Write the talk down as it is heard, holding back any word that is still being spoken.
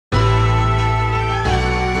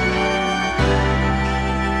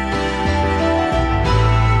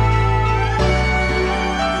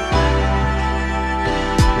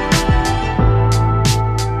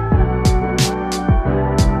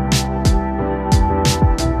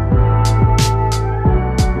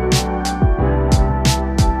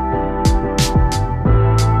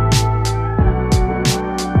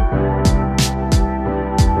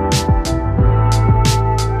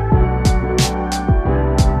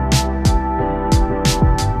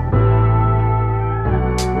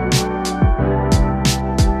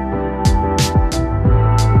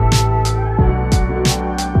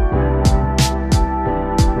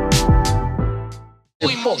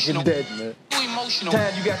fucking dead, man. Too emotional.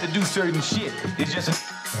 Time you got to do certain shit. It's just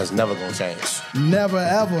That's never gonna change. Never,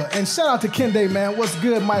 ever. And shout out to Kende, man. What's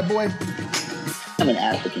good, my boy? I'm an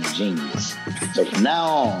African genius. So from now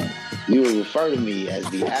on, you will refer to me as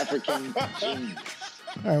the African genius.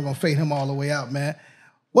 All right, we're going to fade him all the way out, man.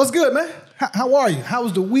 What's good, man? How are you? How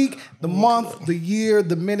was the week, the month, the year,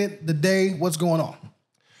 the minute, the day? What's going on?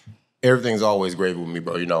 Everything's always great with me,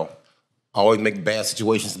 bro. You know, I always make bad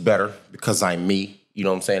situations better because I'm me. You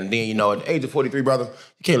know what I'm saying? And then, you know, at the age of 43, brother,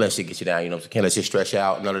 you can't let shit get you down. You know what I'm saying? Can't let shit stretch you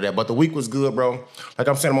out, none of that. But the week was good, bro. Like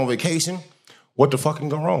I'm saying, I'm on vacation. What the fuck can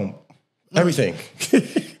go wrong? Everything.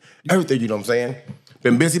 Everything, you know what I'm saying?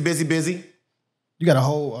 Been busy. You got a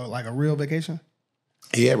whole, like a real vacation?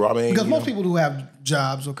 Yeah, bro. I mean, because most people who have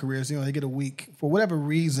jobs or careers, you know, they get a week for whatever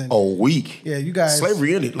reason. A week? Yeah, you guys.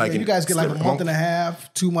 Slavery ended. Like you guys get like a month and a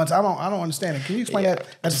half, 2 months. I don't understand it. Can you explain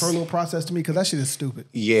that for a little process to me? Because that shit is stupid.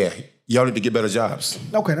 Yeah, y'all need to get better jobs.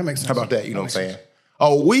 Okay, that makes sense. How about that? You know what I'm saying?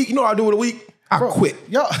 A week? You know what I do with a week? I quit.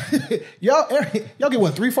 Y'all get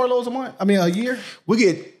what, 3 furloughs a month? I mean, a year? We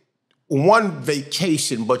get one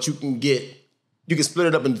vacation, but you can split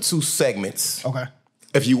it up into 2 segments. Okay.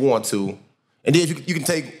 If you want to. And then you can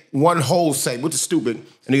take one whole segment, which is stupid,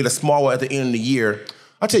 and you get a small one at the end of the year.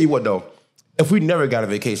 I'll tell you what, though. If we never got a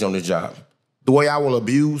vacation on this job, the way I will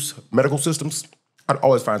abuse medical systems, I'd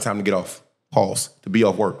always find time to get off. Pause. To be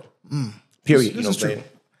off work. Period. You know what I'm saying?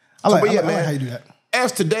 I like how you do that.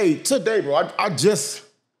 As today, bro, I just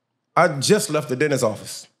left the dentist's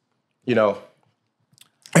office. You know?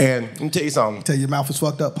 And let me tell you something. Tell you your mouth is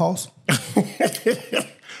fucked up, pause.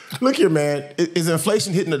 Look here, man. Is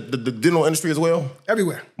inflation hitting the dental industry as well?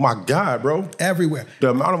 Everywhere. My God, bro. Everywhere. The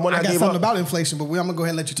amount of money I got gave something up. about inflation, but I'm going to go ahead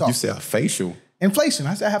and let you talk. You said facial. Inflation.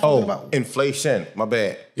 I said I have something about inflation. My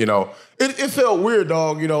bad. You know, it felt weird,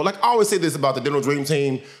 dog. You know, like I always say this about the Dental Dream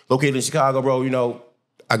Team located in Chicago, bro. You know,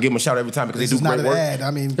 I give them a shout every time because they do great work. It's not an ad.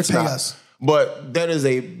 I mean, it's pay not. us. But that is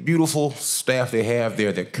a beautiful staff they have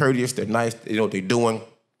there. They're courteous. They're nice. They know what they're doing.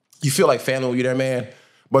 You feel like family when you're there, man.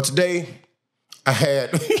 But today, I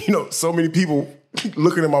had, so many people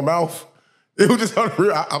looking in my mouth. It was just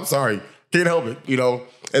unreal. I'm sorry. Can't help it,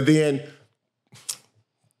 And then,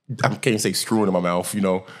 I can't say screwing in my mouth,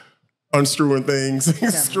 unscrewing things,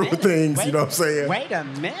 screwing things, you know what I'm saying? Wait a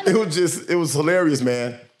minute. It was hilarious,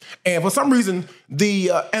 man. And for some reason, the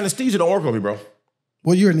anesthesia don't work on me, bro.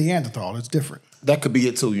 Well, you're a Neanderthal. It's different. That could be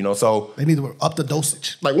it too, So they need to up the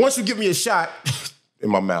dosage. Like once you give me a shot in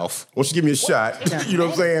my mouth, once you give me a shot, you know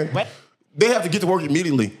what I'm saying? They have to get to work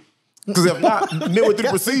immediately. Because if not, midway through the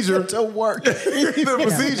procedure, to work.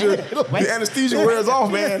 the anesthesia wears off,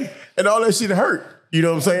 man. And all that shit hurt. You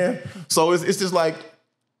know what I'm saying? So it's just like,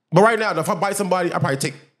 but right now, if I bite somebody, I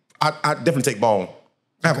definitely take bone.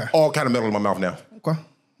 I have all kind of metal in my mouth now. Okay.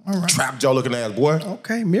 All right. Trap jaw looking ass, boy.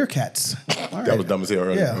 Okay, meerkats. All that was dumb as hell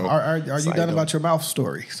earlier. Yeah. Are you done about your mouth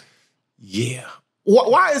stories? Yeah.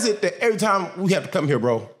 Why is it that every time we have to come here,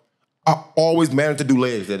 bro, I always manage to do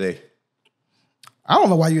legs that day? I don't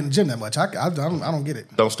know why you're in the gym that much. I don't get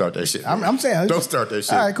it. Don't start that shit. I'm saying. Don't start that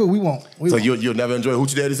shit. All right, cool. We won't. So you'll never enjoy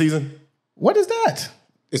Hoochie Daddy season? What is that?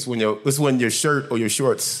 It's when your shirt or your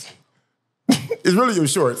shorts. It's really your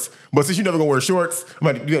shorts. But since you're never gonna wear shorts,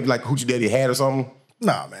 you have like Hoochie Daddy hat or something.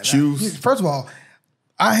 Nah, man. Shoes. First of all,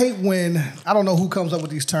 I hate when I don't know who comes up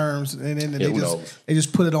with these terms and then they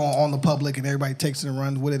just put it on the public and everybody takes it and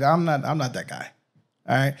runs with it. I'm not that guy.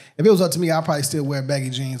 All right. If it was up to me, I'd probably still wear baggy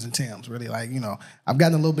jeans and Timbs. Really, I've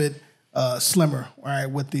gotten a little bit slimmer, all right,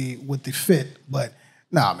 with the fit. But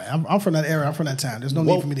nah, man, I'm from that era. I'm from that time. There's no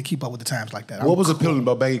need for me to keep up with the times like that. What was appealing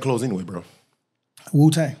about baggy clothes anyway, bro?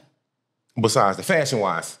 Wu-Tang. Besides the fashion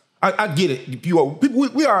wise, I get it.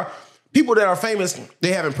 We are people that are famous.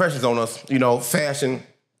 They have impressions on us. Fashion,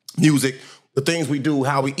 music, the things we do,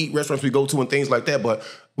 how we eat, restaurants we go to, and things like that. But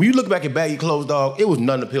when you look back at baggy clothes, dog, it was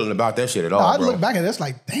nothing appealing about that shit at all, I bro. look back at it, it's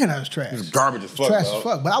like, damn, that was trash. It was garbage as fuck, trash dog. as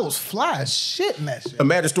fuck, but I was fly as shit in that shit.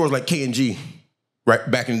 Imagine stores like K&G, right,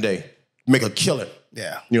 back in the day, make a killing.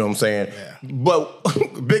 Yeah. You know what I'm saying? Yeah.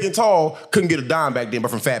 But big and tall couldn't get a dime back then, but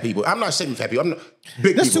from fat people. I'm not shaming fat people. I'm not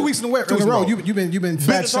big That's people. 2 weeks in a row. You've been big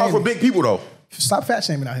fat and tall shaming. for big people, though. Stop fat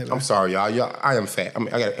shaming out here, man. I'm sorry, y'all. I am fat. I'm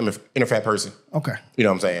an inner fat person. Okay. You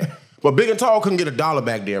know what I'm saying? But big and tall couldn't get $1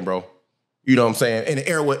 back then, bro. You know what I'm saying? In the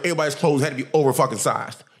era where everybody's clothes had to be over fucking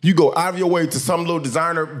sized. You go out of your way to some little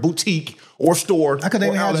designer boutique or store. How could they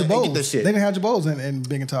didn't have Jabos? Get this shit. They didn't have Jabos in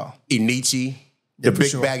big and tall. Inichi, the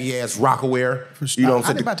big baggy ass Rockaware. Sure. You know what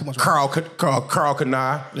I'm saying? Buy too much Carl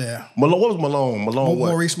Kanai. Yeah. Malone. What was Malone? Malone what?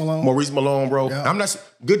 Maurice Malone. Maurice Malone, bro. Yeah. I'm not.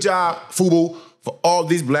 Good job, Fubu, for all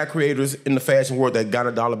these black creators in the fashion world that got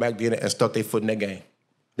 $1 back then and stuck their foot in that game.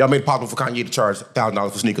 Y'all made it possible for Kanye to charge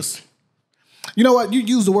 $1,000 for sneakers. You know what? You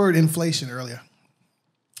used the word inflation earlier.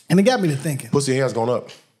 And it got me to thinking. Pussy hair's gone up.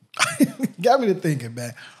 Got me to thinking,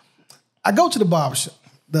 man. I go to the barbershop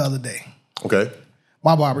the other day. Okay.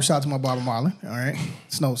 My barber, shout out to my barber Marlon, all right?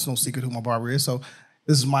 It's no secret who my barber is, so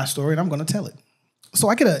this is my story, and I'm going to tell it. So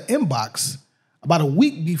I get an inbox about a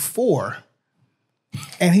week before,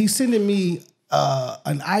 and he's sending me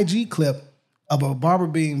an IG clip of a barber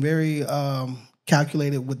being very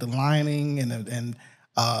calculated with the lining and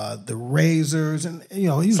the razors, and you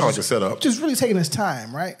know, he's like a setup. Just really taking his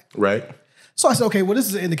time, right? Right. So I said, okay, well, this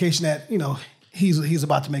is an indication that he's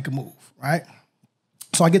about to make a move, right?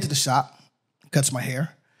 So I get to the shop, cuts my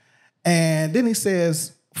hair, and then he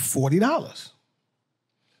says $40.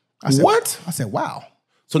 What? I said, wow.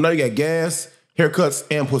 So now you got gas, haircuts,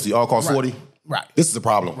 and pussy all cost 40. Right. This is a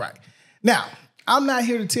problem. Right. Now, I'm not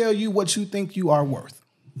here to tell you what you think you are worth.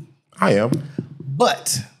 I am.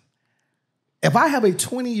 But if I have a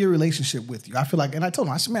 20-year relationship with you, I feel like, and I told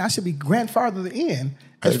him, I said, man, I should be grandfathered in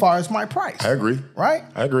as far as my price. I agree. Right?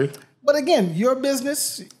 I agree. But again, your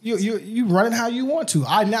business, you run it how you want to.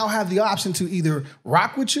 I now have the option to either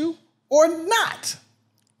rock with you or not,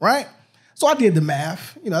 right? So I did the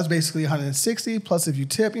math. That's basically $160 plus if you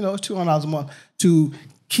tip, it's $200 a month to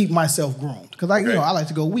keep myself groomed because I like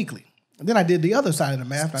to go weekly. And then I did the other side of the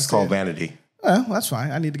math. It's called vanity. Well, that's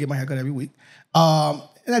fine. I need to get my haircut every week.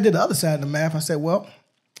 And I did the other side of the math. I said, well,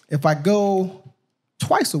 if I go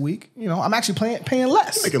twice a week, I'm actually paying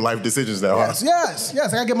less. Making life decisions now, huh? Yes. I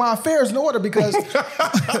gotta get my affairs in order because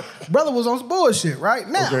brother was on some bullshit, right?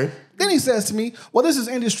 Now, Then he says to me, well, this is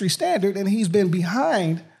industry standard, and he's been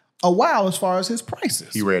behind a while as far as his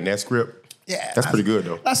prices. He read that script? Yeah. That's pretty good,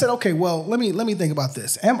 though. I said, okay, well, let me think about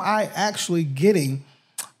this. Am I actually getting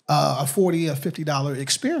a $40 or $50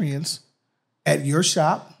 experience at your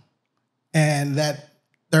shop and that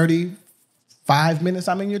 35 minutes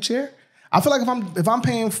I'm in your chair? I feel like if I'm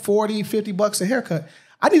paying $40, $50 a haircut,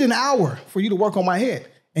 I need an hour for you to work on my head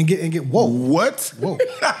and get whoa. What? Whoa.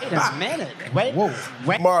 Wait a minute. Wait. Whoa.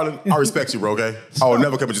 Marlon, I respect you, bro, okay? I will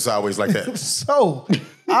never come at you sideways like that. So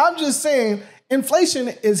I'm just saying inflation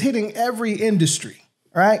is hitting every industry,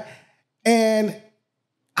 right? And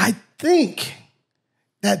I think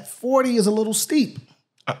that 40 is a little steep.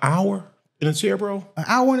 An hour in a chair, bro? An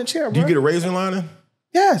hour in a chair, bro. Do you get a razor liner?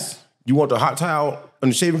 Yes. You want the hot towel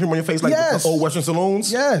and the shaving cream on your face like the old Western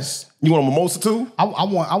saloons? Yes. You want a mimosa too? I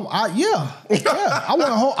want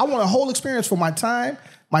a whole experience for my time,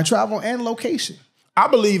 my travel, and location. I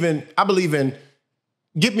believe in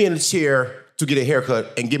get me in a chair to get a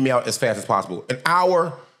haircut and get me out as fast as possible. An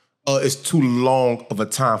hour is too long of a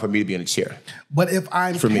time for me to be in a chair. But if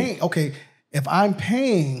I'm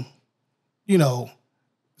paying,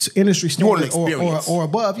 industry standard or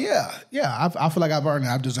above, I feel like I've earned it.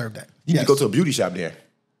 I've deserved that. You need to go to a beauty shop there.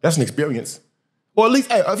 That's an experience. Or at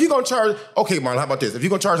least, hey, if you're going to charge, okay, Marlon, how about this? If you're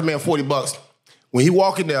going to charge a man $40, when he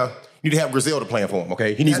walk in there, you need to have Griselda playing for him,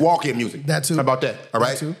 okay? He needs walk-in music. That too. How about that? All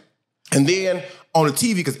right? That too. And then on the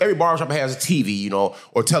TV, because every barbershop has a TV,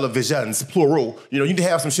 or televisions, plural, you need to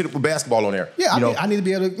have some shit with basketball on there. Yeah, I need to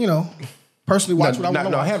be able to, personally watch what I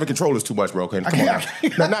want to watch. Having controllers too much, bro. Okay, come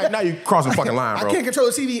on now. Now you're crossing the fucking line, bro. I can't control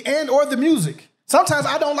the TV and or the music. Sometimes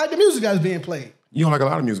I don't like the music that's being played. You don't like a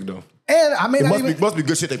lot of music, though. And I must be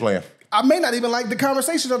good shit they playing. I may not even like the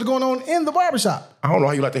conversations that are going on in the barbershop. I don't know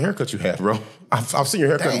how you like the haircut you have, bro. I've seen your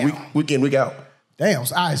haircut week in, week out. Damn. All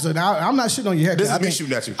right, so now I'm not shitting on your haircut. This is me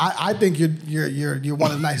shooting at you. I think you're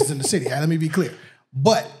one of the nicest in the city. Let me be clear.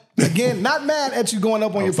 But again, not mad at you going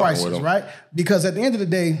up on your prices, right? Because at the end of the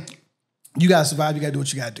day, you gotta survive. You gotta do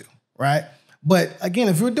what you gotta do, right? But again,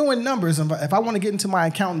 if we're doing numbers, and if I want to get into my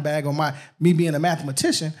accountant bag or me being a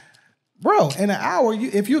mathematician, bro, in an hour,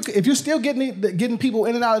 if you're still getting people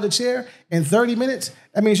in and out of the chair in 30 minutes,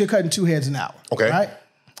 that means you're cutting 2 heads an hour. Okay, right?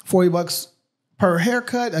 $40 per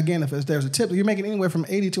haircut. Again, if there's a tip, you're making anywhere from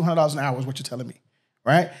 $80 to $100 an hour is what you're telling me,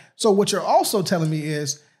 right? So what you're also telling me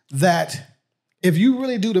is that if you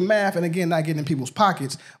really do the math, and again, not getting in people's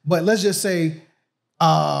pockets, but let's just say,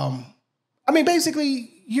 basically,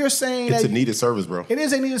 you're saying it's a needed service, bro. It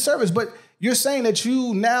is a needed service, but you're saying that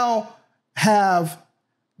you now have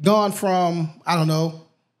gone from, I don't know,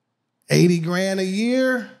 80 grand a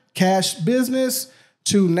year, cash business,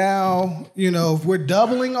 to now, if we're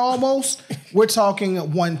doubling almost, we're talking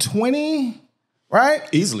 120, right?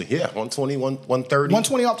 Easily, yeah. 120, 130.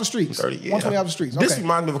 120 off the streets. 130, yeah. 120 off the streets. Okay. This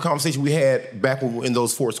reminds me of a conversation we had back when we were in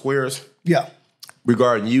those 4 squares. Yeah.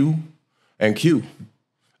 Regarding you and Q.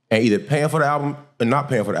 And either paying for the album and not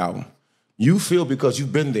paying for the album. You feel because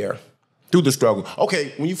you've been there through the struggle.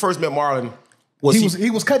 Okay, when you first met Marlon, He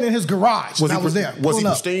was cutting in his garage. I was there. Was he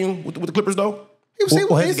pristine with the Clippers though?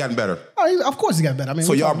 Or has he gotten better? Oh, of course he got better. I mean,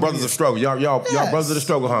 so y'all brothers are struggle. Y'all brothers are the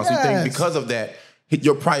struggle, huh? So you think because of that,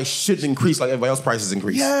 your price should increase like everybody else's prices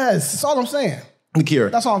increase? Yes, that's all I'm saying. Look here.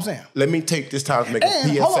 That's all I'm saying. Let me take this time to make a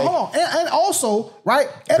PSA. Hold on. And also, right,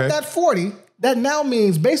 at that 40, that now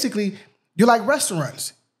means basically you're like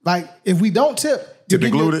restaurants. Like, if we don't tip, tip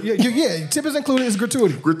included? Yeah, tip is included, it's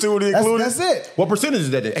gratuity. Gratuity included? That's it. What percentage is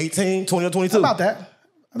that? 18, 20, or 22? About that.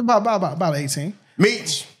 About 18.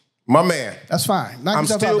 Meech, my man. That's fine. I'm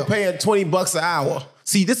still paying $20 an hour.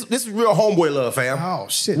 See, this is real homeboy love, fam. Oh,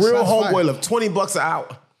 shit. Real homeboy love. $20 an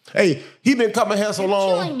hour. Hey, he been coming here so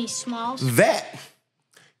long me, Smalls. that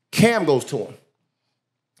Cam goes to him.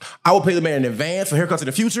 I will pay the man in advance for haircuts in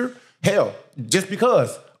the future. Hell, just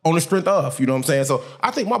because. On the strength of, you know what I'm saying? So I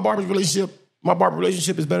think my barber relationship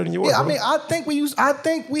is better than yours. Yeah, bro. I mean, I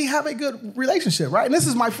think we have a good relationship, right? And this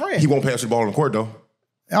is my friend. He won't pass you the ball on the court though.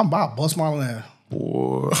 I'm about bust Marlon there.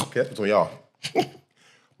 Boy, okay, that's between y'all.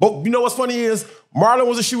 But you know what's funny is Marlon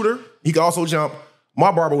was a shooter. He could also jump. My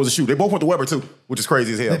barber was a shooter. They both went to Weber too, which is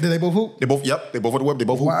crazy as hell. Did they both hoop? They both went to Weber. They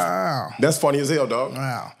both hooped. Wow. That's funny as hell, dog.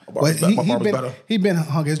 Wow. My barber's better. He been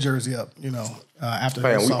hung his jersey up, you know, after the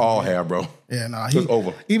Man, we all have, bro. Yeah, no, it's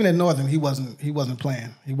over. Even at Northern, he wasn't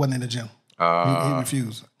playing. He wasn't in the gym. He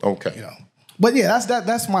refused. Okay. You know. But yeah,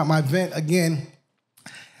 that's my vent again.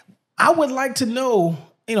 I would like to know,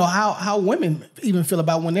 you know, how women even feel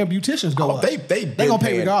about when their beauticians go up. They gonna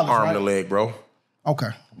pay regardless, arm right? to leg, bro. Okay.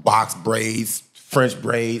 Box braids, French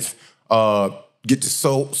braids, get to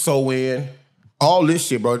sew in, all this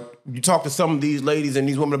shit, bro. You talk to some of these ladies and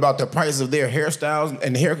these women about the prices of their hairstyles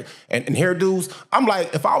and hairdos. I'm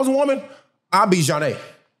like, if I was a woman, I'd be Jeanette.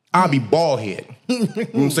 I'd be bald head. You know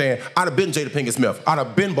what I'm saying? I'd have been Jada Pinkett Smith. I'd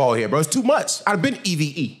have been bald head, bro. It's too much. I'd have been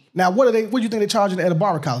EVE. Now, what do you think they're charging at a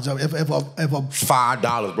barber college? If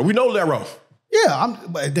 $5, bro. We know Lero. Yeah,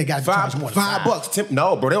 but they got to charge more than $5.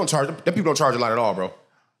 No, bro, they don't charge. Them people don't charge a lot at all, bro.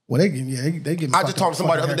 Well, they give. I just talked to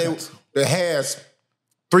somebody the other day that has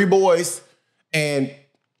 3 boys, and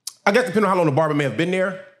I guess depending on how long the barber may have been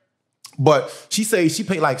there, but she says she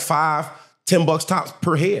paid like $5, $10 tops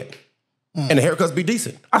per head. And the haircuts be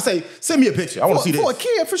decent. I say, send me a picture. I want to see this. For a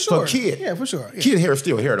kid, for sure. For a kid. Yeah, for sure. Yeah. Kid hair is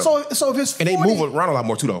still hair, though. So if it's 40, and they move around a lot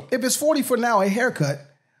more, too, though. If it's 40 for now, a haircut,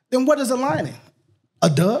 then what is a lining? A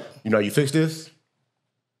dub? You know how you fix this?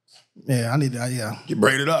 Yeah, I need that, yeah. Get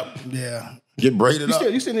braided up. Yeah. Get braided up.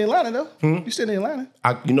 You still in Atlanta, though? You still in Atlanta?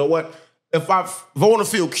 You know what? If I want to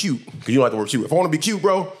feel cute, because you don't have to work cute. If I want to be cute,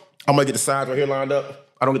 bro, I'm going to get the sides right here lined up.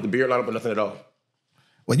 I don't get the beard lined up or nothing at all.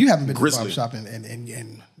 Well, you haven't been to the barbershop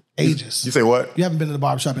in ages. You say what? You haven't been to the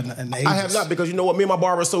barbershop in ages. I have not, because you know what? Me and my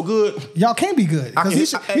barber are so good. Y'all can't be good. He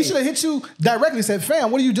should have hit you directly and said,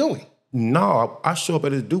 fam, what are you doing? No, I show up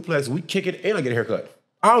at his duplex, we kick it, and I get a haircut.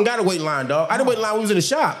 I don't got to wait in line, dog. I didn't wait in line when we was in the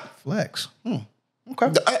shop. Flex.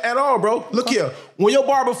 Okay. At all, bro. Look here. When your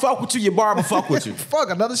barber fuck with you, your barber fuck with you.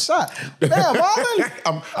 Fuck, another shot. Damn,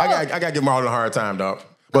 Marlon. I got to give Marlon a hard time, dog.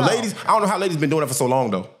 But ladies, I don't know how ladies been doing that for so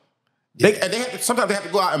long, though. Yeah. Sometimes they have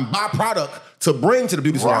to go out and buy product to bring to the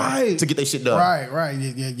beauty salon to get their shit done. Right.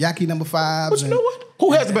 Yeah, Yaki number 5. But you know what?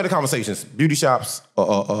 Who has the better conversations? Beauty shops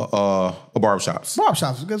or barber shops? Barber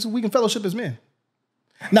shops, because we can fellowship as men.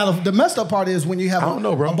 Now, the messed up part is when you have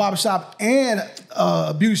a barber shop and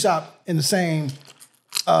a beauty shop in the same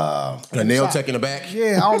a nail tech in the back?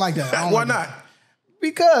 Yeah, I don't like that. Why not?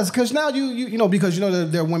 Because now you know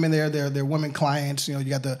there are women there, they're women clients. You know, you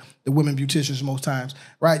got the women beauticians most times,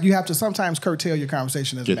 right? You have to sometimes curtail your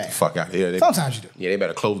conversation as a man. Get the fuck out of here. Sometimes you do. Yeah, they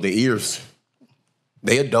better close their ears.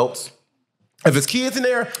 They adults. If it's kids in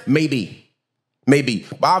there, maybe.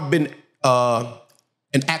 But I've been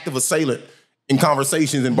an active assailant in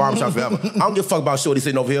conversations in barbershops forever. I don't give a fuck about shorty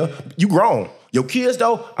sitting over here. You grown. Your kids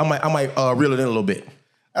though, I might reel it in a little bit.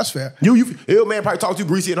 That's fair. Your man probably talked to you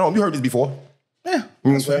greasy at home. You heard this before. Yeah. You know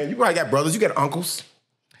what I'm saying? You probably got brothers, you got uncles.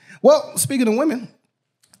 Well, speaking of women,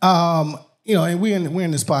 you know, and we're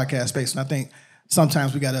in this podcast space, and I think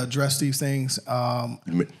sometimes we got to address these things.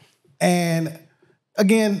 And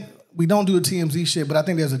again, we don't do the TMZ shit, but I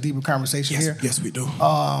think there's a deeper conversation here. Yes, we do.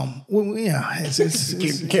 Well, yeah, it's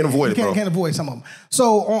can't avoid it, bro. Can't avoid some of them.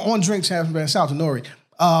 So on Drink Champions, shout out to Nori.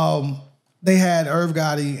 They had Irv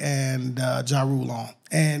Gotti and Ja Rule on,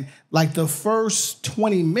 and like the first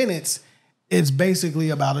 20 minutes, it's basically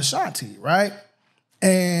about Ashanti, right?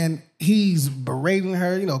 And he's berating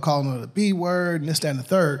her, you know, calling her the B word and this, that, and the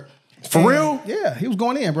third. For real? Yeah, he was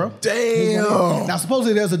going in, bro. Damn. Now,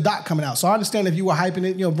 supposedly there's a doc coming out, so I understand if you were hyping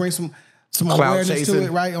it, you know, bring some some Cloud awareness chasing. to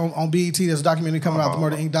it, right? On BET, there's a documentary coming out, the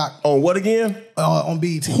Murder Inc. doc. On what again? On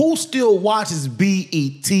BET. Who still watches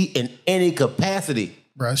BET in any capacity?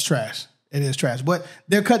 Bro, it's trash. It is trash. But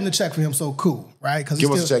they're cutting the check for him, so cool, right? Because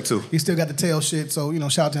Give us a check, too. He still got the tail shit, so,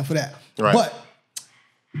 shout out to him for that. Right. But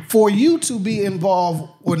for you to be involved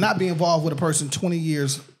or not be involved with a person 20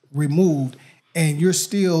 years removed and you're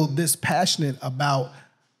still this passionate about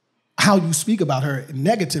how you speak about her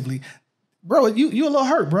negatively, bro, you a little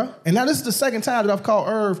hurt, bro. And now this is the second time that I've called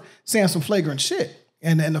Irv saying some flagrant shit.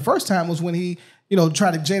 And the first time was when he,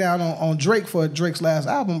 tried to J down on Drake for Drake's last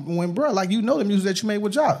album. When, bro, the music that you made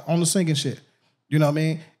with Ja on the singing shit. You know what I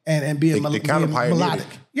mean? And being melodic.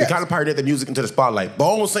 They kind of pioneered the music into the spotlight.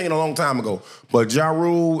 Bone was singing a long time ago, but Ja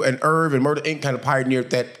Rule and Irv and Murder Inc. kind of pioneered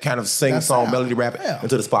that kind of sing-song melody rap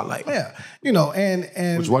into the spotlight. Yeah,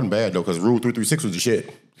 and which wasn't bad though, because Rule 336 was the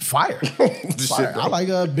shit. Fire. Shit, I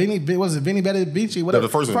like Benny. Was it Benny Better Beachy? Whatever. No,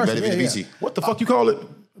 the first one, Better Beachy. What the fuck you call it?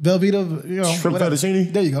 Velveeta, Shrimp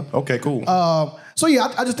fettuccine? There you go. Okay, cool. So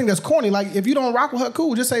yeah, I just think that's corny. Like, if you don't rock with her,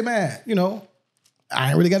 cool. Just say, man, I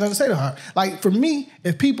ain't really got nothing to say to her. Like, for me,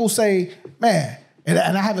 if people say, man, and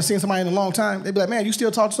I haven't seen somebody in a long time, they be like, man, you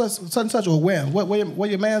still talk to such and such, or when? Where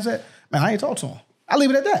your man's at? Man, I ain't talk to him. I leave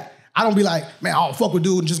it at that. I don't be like, man, I'll fuck with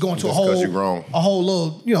dude and just go into a whole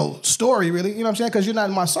little, story, really. You know what I'm saying? Because you're not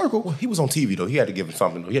in my circle. Well, he was on TV, though. He had to give him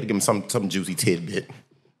something, though. He had to give him some juicy tidbit.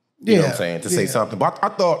 You know what I'm saying? To say something. But I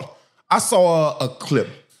thought, I saw a clip.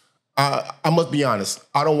 I must be honest.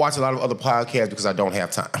 I don't watch a lot of other podcasts because I don't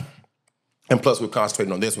have time. And plus, we're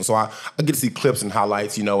concentrating on this one. So I get to see clips and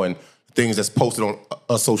highlights, and things that's posted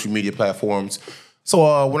on social media platforms.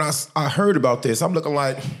 So when I heard about this, I'm looking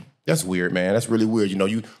like, that's weird, man. That's really weird. You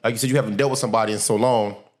like you said, you haven't dealt with somebody in so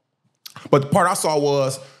long. But the part I saw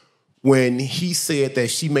was when he said that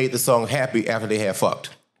she made the song happy after they had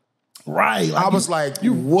fucked. Right. I was like, what?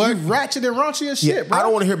 You ratchet and raunchy as shit, bro. I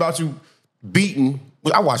don't want to hear about you beating.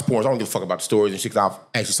 I watch porn, so I don't give a fuck about the stories and shit, because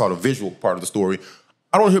I actually saw the visual part of the story.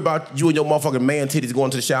 I don't hear about you and your motherfucking man titties going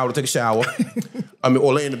to the shower to take a shower.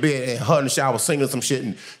 Or laying in the bed and her in the shower singing some shit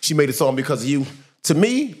and she made a song because of you. To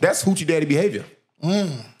me, that's hoochie daddy behavior.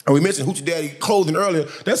 And we mentioned hoochie daddy clothing earlier.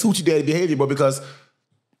 That's hoochie daddy behavior, but because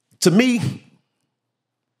to me,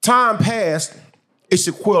 time passed, it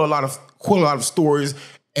should quell a lot of stories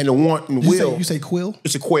and the want and will. You say quill?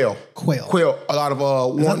 It should quell. Quell a lot of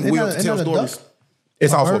want and will to tell stories.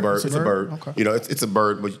 It's also a bird. It's a bird. Okay. It's a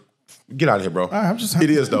bird, but get out of here, bro. It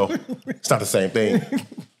is, though. It's not the same thing.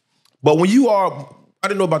 But when you are, I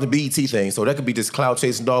didn't know about the BET thing, so that could be this cloud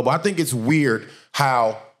chasing dog, but I think it's weird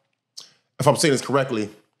how, if I'm saying this correctly,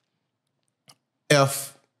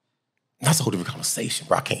 that's a whole different conversation,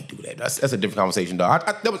 bro. I can't do that. That's a different conversation, dog.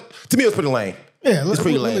 To me, it was pretty lame. Yeah, it's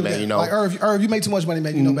pretty lame, man, Like, Irv, you make too much money,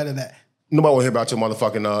 man. You know better than that. Nobody want to hear about your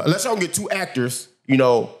motherfucking, unless y'all get two actors,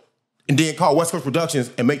 and then call West Coast Productions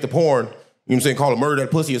and make the porn, you know what I'm saying, call it Murder That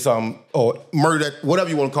Pussy or something, or Murder That, whatever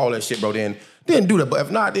you want to call that shit, bro, then do that. But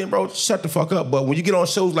if not, then, bro, shut the fuck up. But when you get on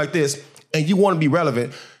shows like this and you want to be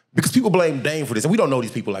relevant, because people blame Dame for this, and we don't know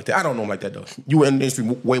these people like that. I don't know them like that, though. You were in the industry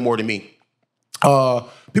way more than me.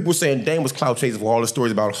 People were saying Dame was clout chasing for all the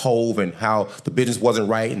stories about Hove and how the business wasn't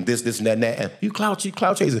right and this and that. And you clout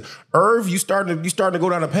chasing. Irv, you starting to go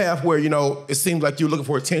down a path where, it seems like you're looking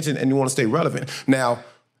for attention and you want to stay relevant. Now,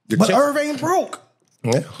 Irv ain't broke.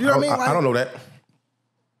 Yeah, you know what I mean? I don't know that.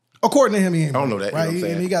 According to him, he ain't. I don't know that. Right? You know what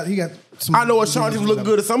I'm and he got some. I know Ashanti was looking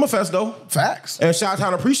good at Summerfest though. Facts. And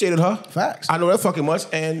Chi-Town appreciated her. Facts. I know that fucking much.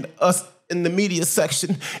 And us in the media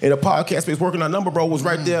section in the podcast space working on number, bro, was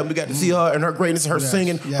right there. And we got to see her and her greatness, her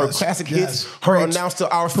singing, her classic hits, her announce to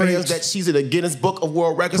our fans that she's in the Guinness Book of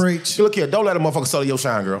World Records. Look here, don't let a motherfucker sell your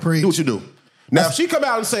shine, girl. Do what you do. Now, if she come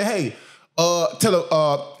out and say, hey,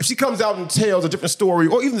 if she comes out and tells a different story,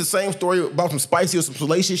 or even the same story about some spicy or some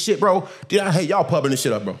salacious shit, bro, then hey, y'all pubbing this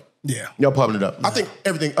shit up, bro. Yeah. Y'all pubbing it up. Yeah. I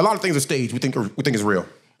think a lot of things are staged. We think it's real.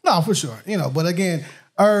 No, for sure. But again,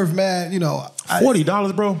 Irv, man,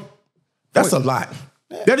 $40, bro. That's a lot.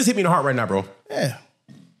 Yeah. That just hit me in the heart right now, bro. Yeah.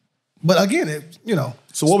 But again,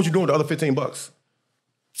 So what would you do with the other $15?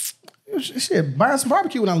 Shit, buying some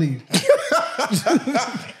barbecue when I leave.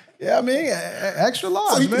 Yeah, I mean, extra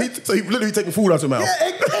large, man. So he literally taking food out your mouth.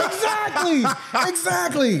 Yeah,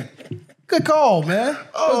 exactly. Good call, man.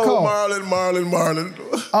 Good call. Marlon.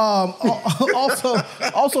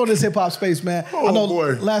 Also in this hip hop space, man. I know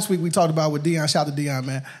last week we talked about with Dion. Shout out to Dion,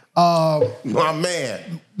 man. My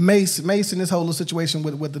man. Mase in this whole little situation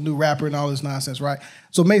with the new rapper and all this nonsense, right?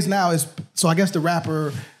 So Mase now is, I guess the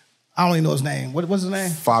rapper, I don't even know his name. What's his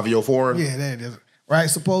name? Fabio Foreign. Yeah, there it is. Right?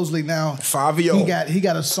 Supposedly now Fabio. He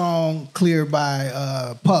got a song cleared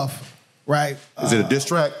by Puff, right? Is it a diss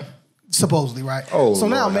track? Supposedly, right? Oh, so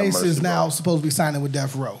now Lord, have Mase mercy, is now bro. supposed to be signing with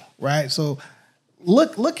Death Row, right? So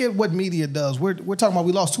look at what media does. We're talking about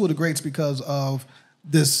we lost two of the greats because of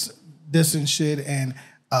this and shit and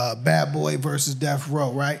Bad Boy versus Death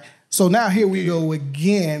Row, right? So now here we go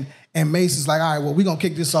again, and Mase is like, all right, well, we're gonna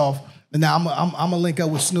kick this off. And now I'm gonna link up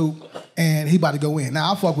with Snoop, and he about to go in.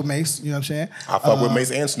 Now I fuck with Mase, you know what I'm saying? I fuck with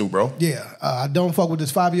Mase and Snoop, bro. Yeah, I don't fuck with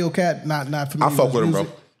this 5-year-old cat. Not familiar. I fuck with him, music,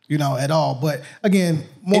 bro. You know, at all. But again,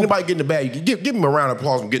 Anybody get in the bag, give him a round of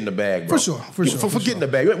applause for getting the bag, bro. For sure. For getting the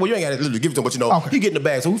bag. Well, you ain't got to literally give it to him, but you know, he getting the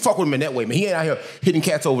bag. So we fuck with him in that way, man. He ain't out here hitting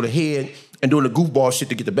cats over the head and doing the goofball shit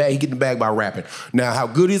to get the bag. He getting the bag by rapping. Now, how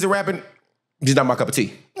good is he rapping? He's not my cup of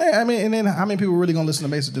tea. Yeah, I mean, and then how many people are really gonna listen to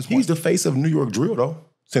Mase at this point? He's the face of New York drill, though.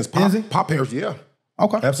 Since Is he? Pop Harris, yeah.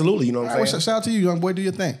 Okay. Absolutely, you know what I'm All saying? right, shout out to you, young boy. Do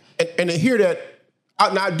your thing. And to hear that,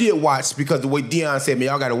 I did watch because the way Deion said, man,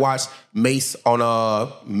 y'all got to watch Mase on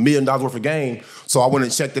 $1 million worth of game. So I went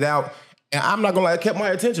and checked it out. And I'm not going to lie, it kept my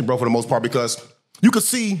attention, bro, for the most part, because you could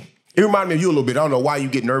see, it reminded me of you a little bit. I don't know why you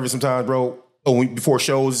get nervous sometimes, bro. Before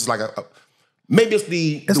shows, it's like maybe it's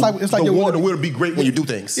the war to will be great when you do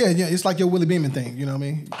things. Yeah, it's like your Willie Beeman thing. You know what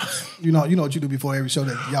I mean? you know what you do before every show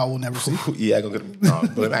that y'all will never see. Yeah,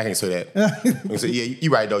 but I can't say that. I say, yeah,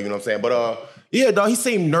 you're right though. You know what I'm saying? But yeah, dog, he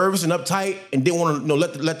seemed nervous and uptight and didn't want to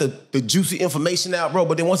let the juicy information out, bro.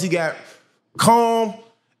 But then once he got calm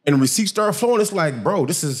and the receipts started flowing, it's like, bro,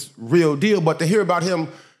 this is real deal. But to hear about him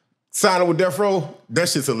signing with Death Row, that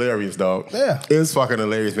shit's hilarious, dog. Yeah, it's fucking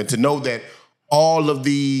hilarious, man. To know that all of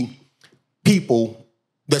the people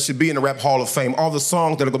that should be in the Rap Hall of Fame, all the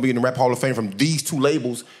songs that are gonna be in the Rap Hall of Fame from these two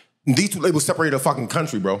labels separated a fucking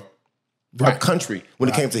country, bro. Right. A country when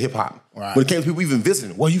it came to hip hop. Right. When it came to people even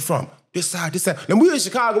visiting. Where you from? This side. And we in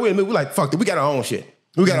Chicago, we're like, fuck it, we got our own shit.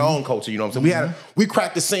 We got our own culture, you know what I'm saying? We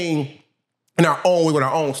cracked the scene in our own way with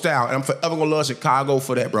our own style. And I'm forever gonna love Chicago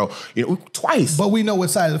for that, bro. You know, twice. But we know what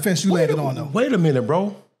side of the fence you landed on, though. Wait a minute,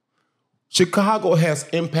 bro. Chicago has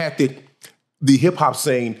impacted the hip hop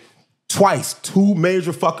scene twice, two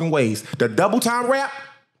major fucking ways. The double time rap,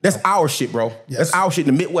 that's our shit, bro. Yes. That's our shit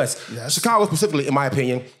in the Midwest. Yes. Chicago specifically, in my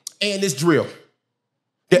opinion, and this drill.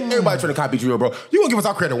 That everybody trying to copy drill, bro. You gonna give us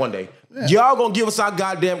our credit one day. Yeah. Y'all gonna give us our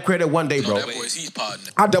goddamn credit one day, bro. That boy's he's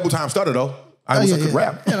partner. I double time started though. I was a good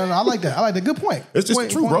rap. Yeah, no, I like that. I like that. Good point. It's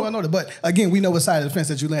just true, bro. I know that. But again, we know what side of the fence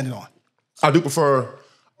that you landed on. I do prefer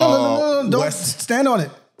No, don't stand on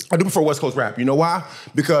it. I do prefer West Coast rap. You know why?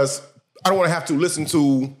 Because I don't want to have to listen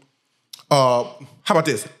to how about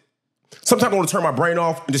this? Sometimes I want to turn my brain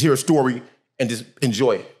off and just hear a story and just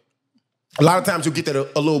enjoy it. A lot of times you'll get that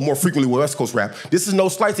a little more frequently with West Coast rap. This is no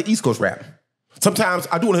slight to East Coast rap. Sometimes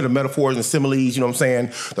I do want to hear the metaphors and similes, you know what I'm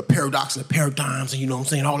saying? The paradox and the paradigms, and you know what I'm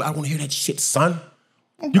saying? I want to hear that shit, son.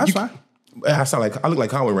 That's fine. I look like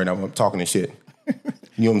Conway right now when I'm talking this shit.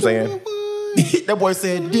 You know what I'm saying? That boy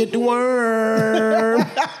said, did the worm.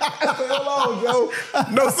 Hold on, Joe.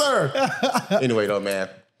 No, sir. Anyway, though, man.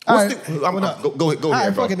 Go ahead. Go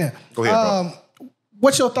ahead, bro. Go ahead, bro.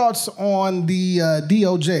 What's your thoughts on the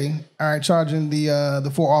DOJ, all right, charging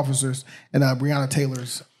the 4 officers and Brianna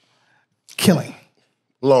Taylor's killing?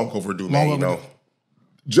 Long overdue, man, you know.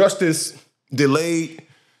 Justice delayed.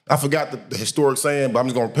 I forgot the historic saying, but I'm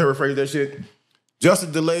just going to paraphrase that shit. Justice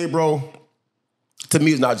delayed, bro, to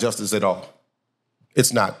me is not justice at all.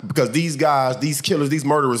 It's not. Because these guys, these killers, these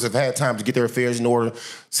murderers have had time to get their affairs in order,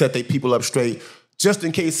 set their people up straight. Just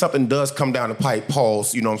in case something does come down the pipe,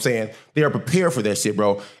 pause, you know what I'm saying? They are prepared for that shit,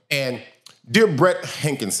 bro. And dear Brett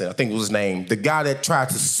Hankinson, I think was his name, the guy that tried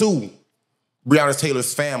to sue Brianna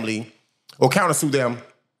Taylor's family or countersue them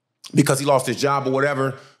because he lost his job or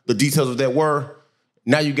whatever, the details of that were,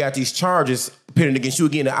 now you got these charges pending against you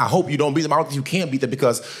again. I hope you don't beat them. I don't think you can beat them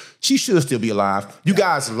because she should still be alive. You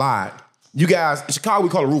guys lied. You guys, in Chicago, we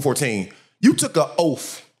call it Rule 14. You took an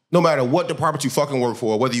oath. No matter what department you fucking work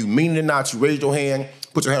for, whether you mean it or not, you raised your hand,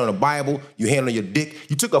 put your hand on the Bible, you hand on your dick.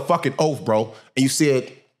 You took a fucking oath, bro, and you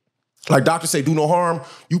said, like doctors say, do no harm.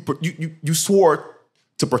 You swore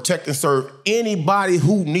to protect and serve anybody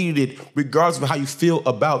who needed it, regardless of how you feel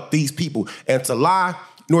about these people. And to lie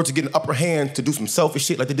in order to get an upper hand to do some selfish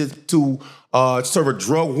shit like they did to serve a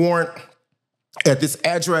drug warrant at this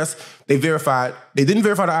address, they didn't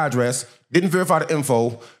verify the address, didn't verify the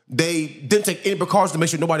info. They didn't take any precautions to make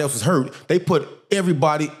sure nobody else was hurt. They put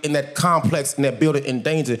everybody in that complex, in that building in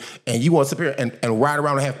danger. And you want to sit here and ride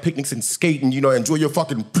around and have picnics and skate and, you know, enjoy your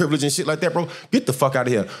fucking privilege and shit like that, bro. Get the fuck out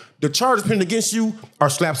of here. The charges pending against you are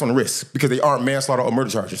slaps on the wrist because they aren't manslaughter or murder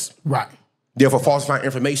charges. Right. They're for falsifying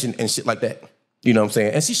information and shit like that. You know what I'm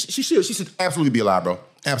saying? And she should absolutely be alive, bro.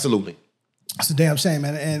 Absolutely. That's a damn shame,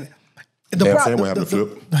 man. And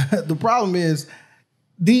the problem is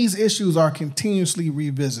these issues are continuously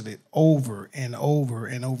revisited over and over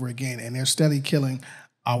and over again, and they're steadily killing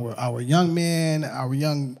our young men, our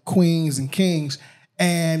young queens and kings,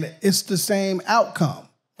 and it's the same outcome,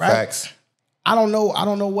 right? Facts. I don't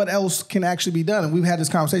know what else can actually be done, and we've had this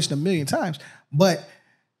conversation a million times, but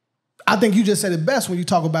I think you just said it best when you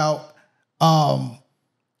talk about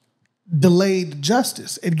delayed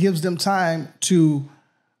justice. It gives them time to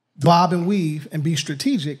bob and weave and be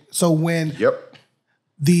strategic. So when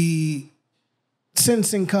the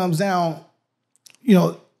sentencing comes down, you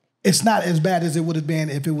know, it's not as bad as it would have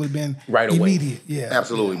been if it would have been right away. Immediate. Yeah,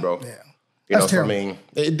 absolutely, bro. Yeah, you that's know, terrible. So, I mean,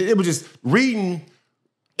 it was just reading.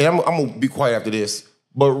 And I'm gonna be quiet after this,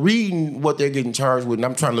 but reading what they're getting charged with, and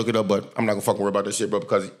I'm trying to look it up, but I'm not gonna fucking worry about this shit, bro,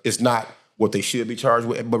 because it's not what they should be charged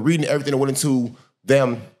with. But reading everything that went into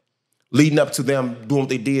them, leading up to them doing what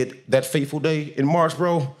they did that fateful day in March,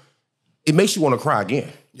 bro, it makes you want to cry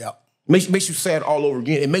again. Yeah, makes you sad all over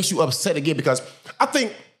again. It makes you upset again because I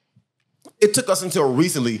think it took us until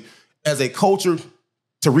recently as a culture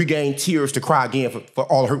to regain tears to cry again for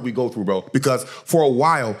all the hurt we go through, bro. Because for a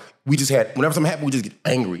while, we just had, whenever something happened, we just get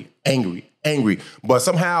angry. But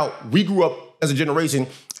somehow we grew up as a generation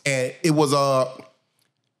and it was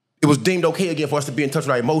deemed okay again for us to be in touch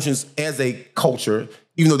with our emotions as a culture,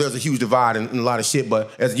 even though there's a huge divide and a lot of shit.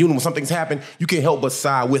 But as a unit, when something's happened, you can't help but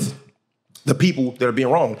side with the people that are being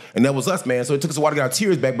wronged. And that was us, man. So it took us a while to get our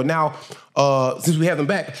tears back. But now, since we have them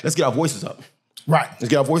back, let's get our voices up. Right. Let's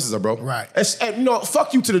get our voices up, bro. Right. And you know,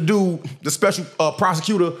 fuck you to the dude, the special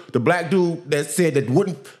prosecutor, the black dude that said that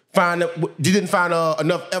didn't find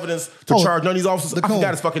enough evidence to charge none of these officers. I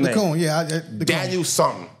forgot his fucking name. Coon, yeah. Daniel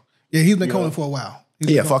something. Yeah, he's been calling for a while.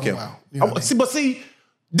 Yeah, fuck him. You know see,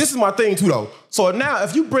 this is my thing too, though. So now,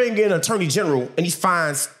 if you bring in an attorney general and he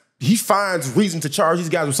finds reason to charge these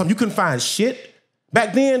guys with something, you couldn't find shit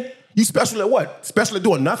back then. You special at what? Special at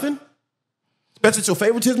doing nothing? Special at your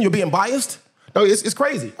favoritism? You're being biased? No, it's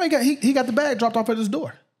crazy. Well, he got the bag dropped off at his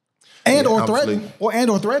door, or threatened.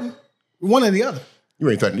 One or the other. You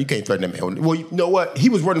ain't threatening. You can't threaten that man. Well, you know what? He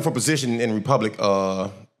was running for position in Republican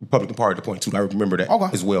Party at the point too. I remember that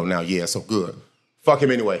as well. Now, yeah, so good. Fuck him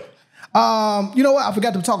anyway. You know what? I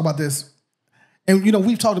forgot to talk about this. And you know,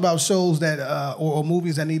 we've talked about shows that or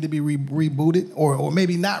movies that need to be rebooted or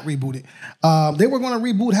maybe not rebooted. They were going to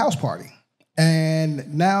reboot House Party,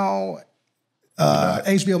 and now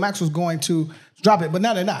HBO Max was going to drop it, but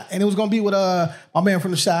now they're not. And it was going to be with my man from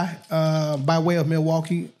the Chi by way of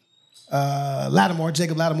Milwaukee, Lattimore.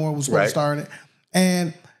 Jacob Lattimore was going to star in it,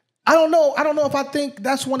 and I don't know if I think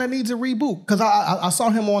that's one that needs a reboot because I saw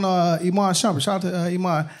him on Iman Shumpert. Shout out to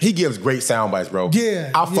Iman. He gives great sound bites, bro.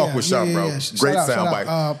 Yeah, I fuck with Shumpert, bro. Great sound bites.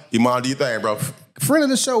 Iman, do your thing, bro. Friend of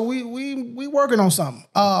the show, we working on something.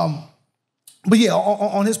 But yeah,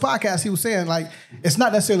 on his podcast, he was saying like it's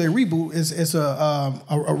not necessarily a reboot; it's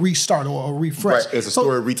a restart or a refresh. Right, it's a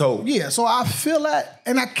story retold. Yeah, so I feel that,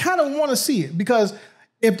 and I kind of want to see it because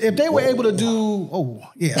if they were able to do,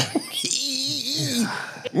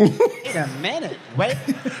 Wait a minute. Wait.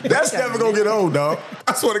 That's never gonna get old, dog.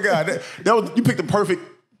 I swear to God, you picked the perfect.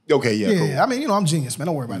 Okay, yeah. Cool. I mean, you know, I'm genius, man.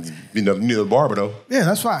 Don't worry about it. You need a barber though. Yeah,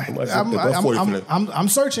 that's fine. I'm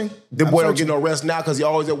searching. The boy don't get no rest now because he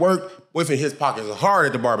always at work. Boy, in his pockets are hard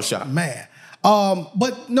at the barbershop. Man.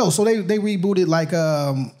 But no, so they rebooted like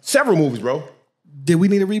several movies, bro. Did we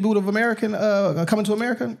need a reboot of American Coming to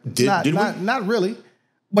America? Did we? Not really.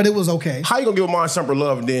 But it was okay. How you gonna give Iman Shumpert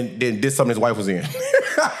love and then did something his wife was in?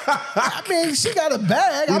 I mean, she got a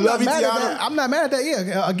bag. I'm not mad at that.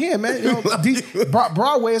 Yeah, again, man. You know,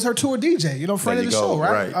 Broadway is her tour DJ. You know, friend of the show,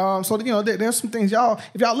 right? So you know, there's some things y'all.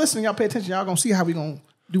 If y'all listening, y'all pay attention. Y'all gonna see how we gonna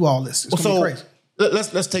do all this. It's gonna be crazy.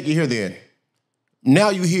 Let's take it here then.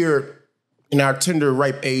 Now you hear in our tender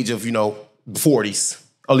ripe age of 40s.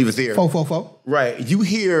 I'll leave it there. 444. Right. You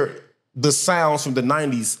hear the sounds from the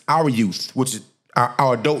 90s, our youth, which is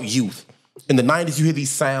our adult youth. In the 90s, you hear these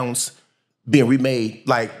sounds being remade.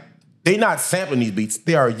 Like, they not sampling these beats.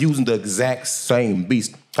 They are using the exact same beats.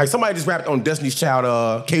 Like, somebody just rapped on Destiny's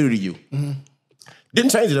Child, Cater to You. Mm-hmm.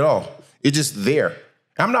 Didn't change it at all. It's just there.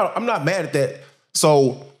 I'm not mad at that.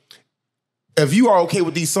 So, if you are okay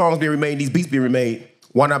with these songs being remade, these beats being remade,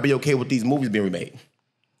 why not be okay with these movies being remade?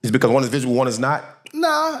 Is it because one is visual, one is not?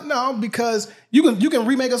 No, because you can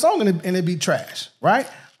remake a song and it be trash, right?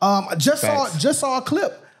 Just saw a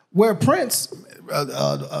clip where Prince,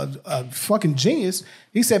 a fucking genius,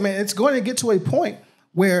 he said, man, it's going to get to a point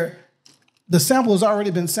where the sample has already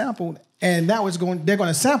been sampled, and now they're going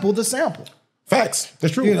to sample the sample. Facts.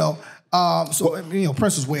 That's true. Prince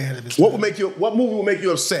was way ahead of his time. What movie would make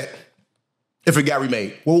you upset if it got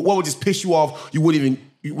remade? What would just piss you off? You wouldn't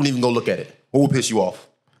even go look at it. What would piss you off?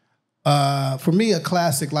 For me, a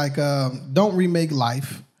classic like don't remake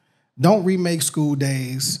Life, don't remake School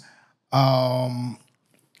Days. I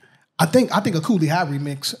think a Cooley High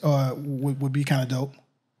remix would be kind of dope.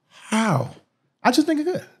 How? I just think it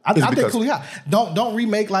good. I think Cooley High. Don't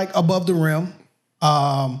remake like Above the Rim.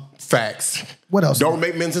 Facts. What else? Don't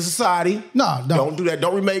remake Men's in Society. No, don't do that.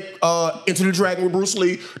 Don't remake Enter the Dragon with Bruce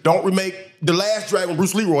Lee. Don't remake The Last Dragon with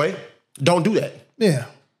Bruce Leroy. Don't do that.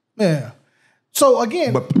 Yeah. So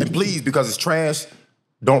again, and please, because it's trash,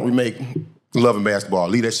 don't remake Love and Basketball.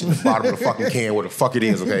 Leave that shit at the bottom of the fucking can where the fuck it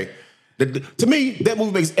is, okay? To me, that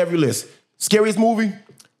movie makes every list. Scariest movie,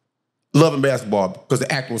 Love and Basketball, because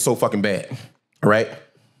the acting was so fucking bad. All right?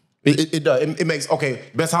 It does. It makes, okay,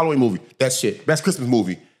 best Halloween movie, that shit. Best Christmas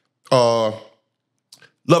movie, Love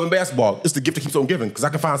and Basketball. It's the gift that keeps on giving, because I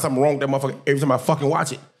can find something wrong with that motherfucker every time I fucking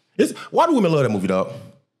watch it. Why do women love that movie, dog?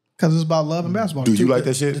 Because it's about love and basketball. Do you like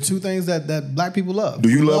that shit? The two things that black people love. Do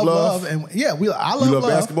you love love? And yeah, I love you love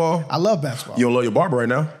basketball? I love basketball. You don't love your barber right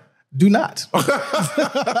now? Do not.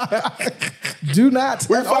 Do not.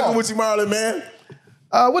 We're fucking with you, Marlon, man.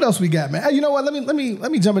 What else we got, man? Hey, you know what? Let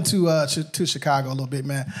me jump into to Chicago a little bit,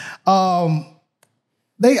 man. I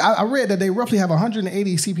read that they roughly have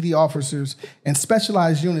 180 CPD officers and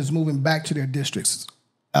specialized units moving back to their districts.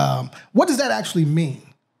 What does that actually mean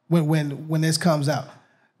when this comes out?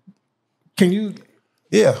 Can you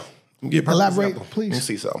elaborate, please? Let me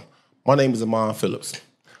see something. My name is Amon Phillips.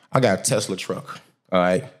 I got a Tesla truck, all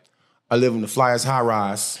right? I live in the Flyers high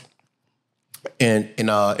rise in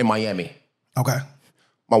Miami. Okay.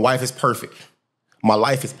 My wife is perfect. My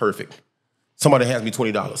life is perfect. Somebody hands me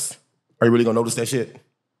 $20. Are you really gonna notice that shit?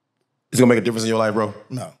 Is it gonna make a difference in your life, bro?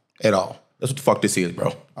 No. At all. That's what the fuck this is, bro.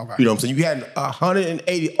 Okay. You know what I'm saying? You had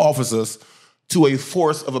 180 officers to a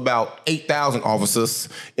force of about 8,000 officers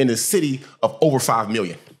in a city of over 5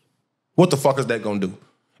 million. What the fuck is that gonna do?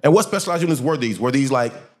 And what specialized units were these? Were these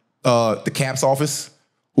like the CAPS office?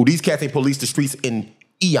 Who these cats, they police the streets in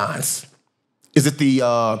eons. Is it the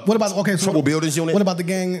what about trouble buildings unit? What about the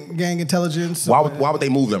gang intelligence? Why would they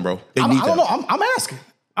move them, bro? I don't know. I'm asking.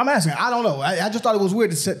 I don't know. I just thought it was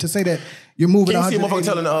weird to say that you're moving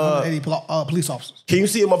 180 police officers. Can you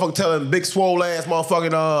see a motherfucker telling big swole ass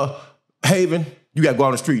motherfucking Haven, you gotta go out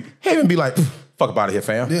on the street. Haven be like, fuck up out of here,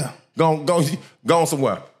 fam. Yeah. Go on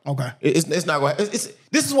somewhere. Okay. It's not going. This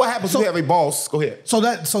is what happens when you have a boss. Go ahead. So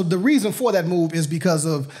the reason for that move is because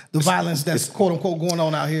of the violence that's quote unquote going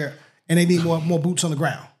on out here, and they need more boots on the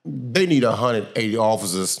ground. They need 180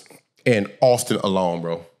 officers in Austin alone,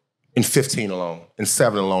 bro. In 15 alone, in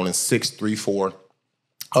 7 alone, in 6, 3, 4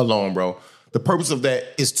 alone, bro. The purpose of that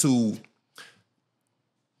is to,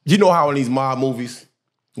 you know how in these mob movies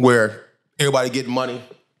where everybody getting money,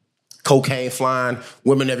 cocaine flying,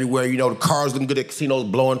 women everywhere, you know, the cars looking good at casinos,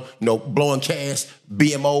 blowing cash,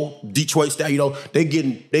 BMO, Detroit style, you know, they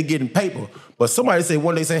getting paper. But somebody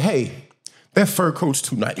one day say, hey, that fur coat's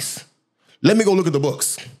too nice. Let me go look at the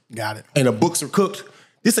books. Got it. And the books are cooked.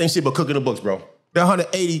 This ain't shit but cooking the books, bro. That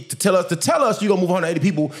 180, to tell us you gonna move 180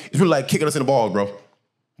 people, it's really like kicking us in the balls, bro.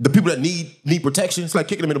 The people that need protection, it's like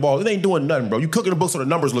kicking them in the balls. It ain't doing nothing, bro. You cooking the books so the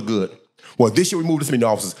numbers look good. Well, this year we moved this many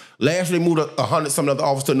officers. Last year they moved 100-some other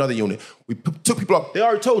officers to another unit. We took people off. They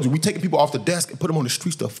already told you, we taking people off the desk and put them on the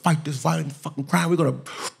streets to fight this violent fucking crime. We're gonna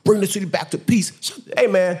bring the city back to peace. Hey,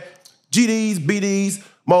 man, GDs, BDs,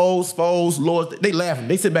 Mo's, Foes, Lords, they laughing.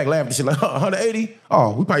 They sit back laughing and shit like, 180?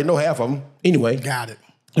 Oh, we probably know half of them. Anyway. Got it.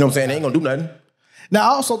 You know what I'm saying? They ain't gonna do nothing. Now,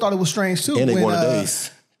 I also thought it was strange, too. And they going to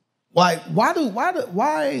days. Like, why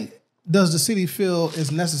does the city feel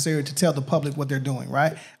it's necessary to tell the public what they're doing,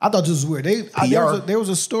 right? I thought this was weird. There was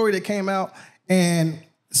a story that came out, and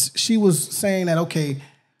she was saying that, okay.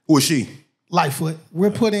 Who is she? Lightfoot. We're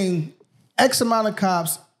putting X amount of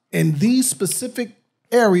cops in these specific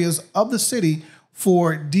areas of the city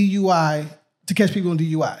for DUI, to catch people on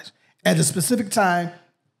DUIs, at a specific time,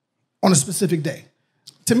 on a specific day.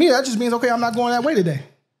 To me, that just means, okay, I'm not going that way today.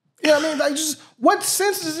 You know what I mean? Like, just what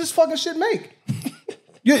sense does this fucking shit make?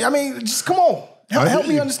 I mean, just come on. Help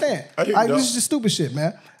me understand. This is just stupid shit,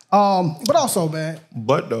 man. But also, man.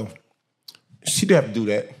 But though, she didn't have to do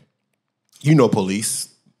that. You know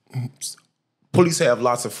police. Police have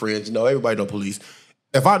lots of friends. You know, everybody know police.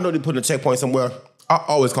 If I know they put in a checkpoint somewhere, I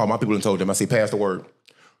always call my people and told them, I say, pass the word.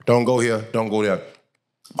 Don't go here, don't go there.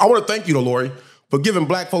 I want to thank you, though, Lori, for giving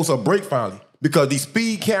black folks a break finally. Because these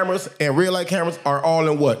speed cameras and red light cameras are all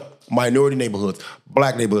in what? Minority neighborhoods.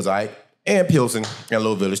 Black neighborhoods, all right? And Pilsen and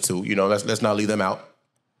Little Village, too. You know, let's not leave them out.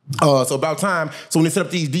 So about time. So when they set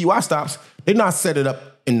up these DUI stops, they not set it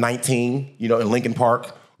up in 19, you know, in Lincoln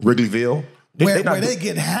Park, Wrigleyville. Where they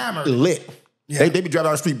get hammered. Lit. Yeah. They be driving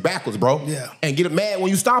down the street backwards, bro. Yeah. And get mad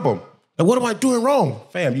when you stop them. Like, what am I doing wrong?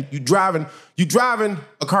 Fam, you driving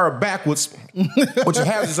a car backwards with your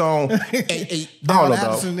hazards on. And I don't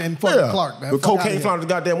know, bro. And Clark, man. With cocaine flying out the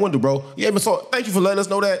goddamn window, bro. Yeah, but so thank you for letting us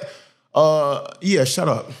know that. Yeah, shut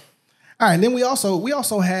up. All right, and then we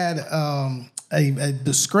also had a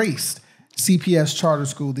disgraced CPS charter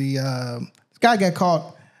school. The guy got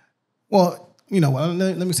caught. Well, you know,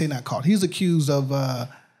 let me say not caught. He's accused of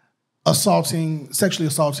sexually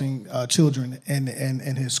assaulting children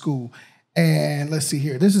in his school. And let's see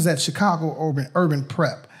here. This is at Chicago Urban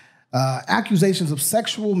Prep. Accusations of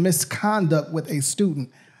sexual misconduct with a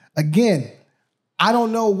student. Again, I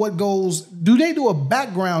don't know what goes. Do they do a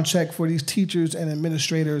background check for these teachers and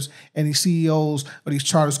administrators and these CEOs of these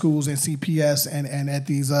charter schools and CPS and at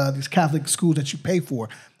these Catholic schools that you pay for?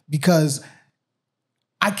 Because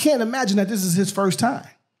I can't imagine that this is his first time.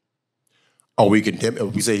 Oh, we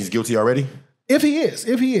say he's guilty already? If he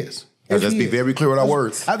is. Let's be very clear with our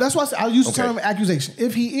words. That's why I use the term accusation.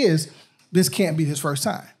 If he is, this can't be his first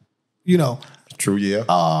time. You know. True, yeah.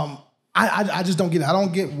 I just don't get it. I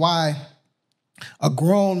don't get why a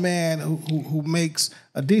grown man who makes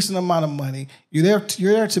a decent amount of money, you're there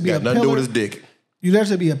to be a pillar. Nothing to do with his dick. You're there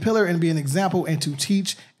to be a pillar and be an example and to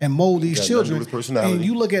teach and mold these children. And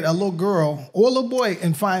you look at a little girl or a little boy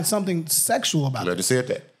and find something sexual about it. Glad you said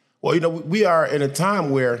that. Well, you know, we are in a time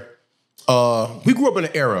where we grew up in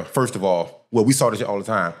an era, first of all, where we saw this shit all the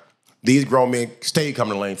time. These grown men stayed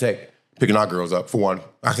coming to Lane Tech, picking our girls up, for one.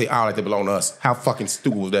 I say, I like they belong to us. How fucking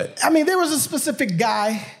stupid was that? I mean, there was a specific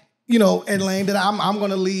guy, you know, at Lane that I'm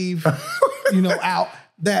going to leave, you know, out,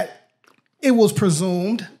 that it was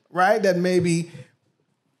presumed, right, that maybe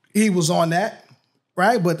he was on that,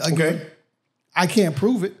 right? But again, I can't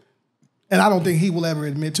prove it. And I don't think he will ever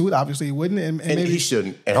admit to it. Obviously, he wouldn't. And maybe he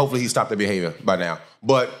shouldn't. And hopefully he stopped the behavior by now.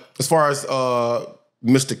 But as far as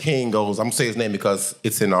Mr. King goes, I'm going to say his name because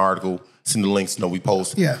it's in the article. It's in the links, you know, we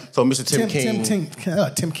post. Yeah. So Mr. Tim King,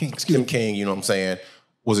 you know what I'm saying,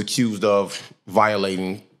 was accused of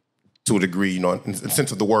violating, to a degree, you know, in the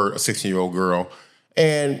sense of the word, a 16-year-old girl.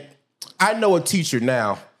 And I know a teacher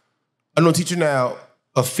now, a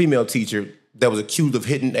female teacher, that was accused of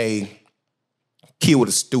hitting a kid with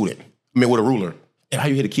a student. With a ruler. And how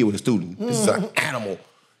you hit a kid with a student? This is an animal.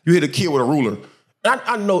 You hit a kid with a ruler. And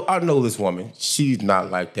I know this woman. She's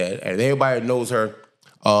not like that. And everybody knows her,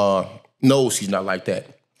 knows she's not like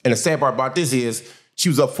that. And the sad part about this is she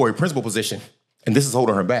was up for a principal position. And this is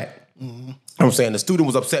holding her back. Mm-hmm. You know what I'm saying? The student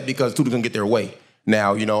was upset because the student couldn't get their way.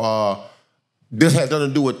 Now, you know, this has nothing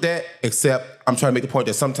to do with that, except I'm trying to make the point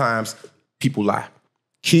that sometimes people lie.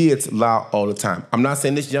 Kids lie all the time. I'm not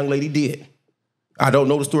saying this young lady did. I don't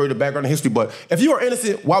know the story, the background, the history, but if you are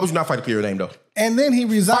innocent, why would you not fight to clear your name, though? And then he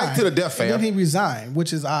resigned. Fight to the death, fam. And then he resigned,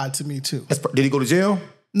 which is odd to me, too. Did he go to jail?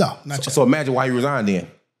 No, not yet. So imagine why he resigned then.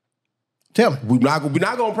 Tell me. We're not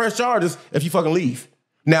going to press charges if you fucking leave.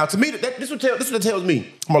 Now, to me, this is what it tells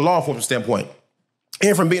me from a law enforcement standpoint,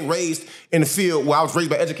 and from being raised in the field where I was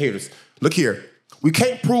raised by educators. Look here. We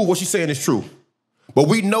can't prove what she's saying is true. But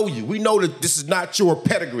we know you. We know that this is not your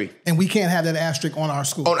pedigree. And we can't have that asterisk on our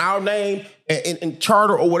school. On our name and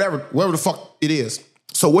charter or whatever the fuck it is.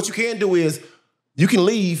 So what you can do is you can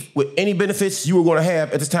leave with any benefits you were going to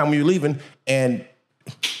have at this time when you're leaving and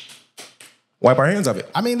wipe our hands of it.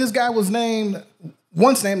 I mean, this guy was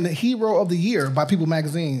once named the Hero of the Year by People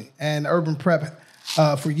Magazine. And Urban Prep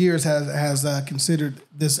for years has considered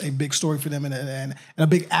this a big story for them and a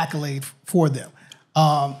big accolade for them.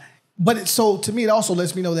 But so to me, it also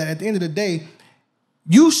lets me know that at the end of the day,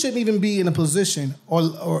 you shouldn't even be in a position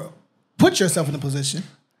or put yourself in a position.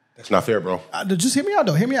 That's not fair, bro. Just hear me out,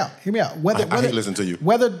 though. Hear me out. I hate listening to you.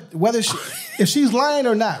 If she's lying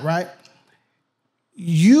or not, right?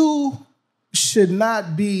 You should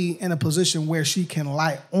not be in a position where she can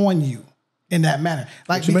lie on you in that manner.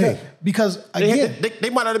 Like because again, they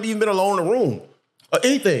might not have even been alone in the room or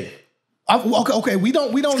anything. Okay, we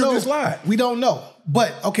don't know. Just lie. We don't know.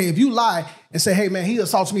 But okay, if you lie and say, "Hey man, he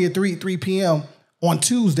assaulted me at 3 p.m. on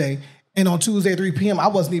Tuesday," and on Tuesday at 3 p.m. I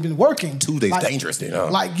wasn't even working. Tuesday's dangerous, then,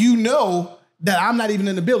 huh? Like you know that I'm not even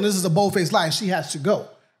in the building. This is a bold-faced lie. She has to go,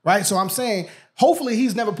 right? So I'm saying, hopefully,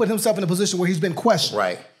 he's never put himself in a position where he's been questioned.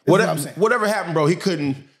 Right. Whatever happened, bro, he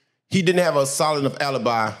didn't have a solid enough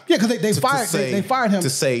alibi. Yeah, because they fired him to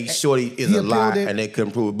say Shorty is a lie, and they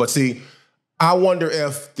couldn't prove it. But see, I wonder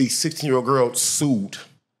if the 16-year-old girl sued.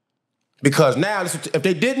 Because now, if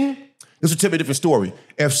they didn't, this would tell me a different story.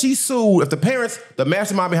 If she sued, if the parents, the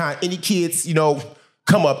mastermind behind any kids, you know,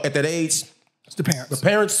 come up at that age, it's the parents. The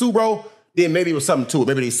parents sue, bro, then maybe it was something to it.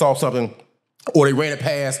 Maybe they saw something Or they ran it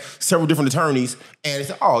past several different attorneys, and they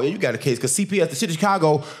said, "Oh, yeah, you got a case." Because CPS, the city of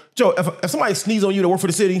Chicago, Joe, if somebody sneezes on you that work for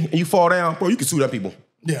the city and you fall down, bro, you can sue them people.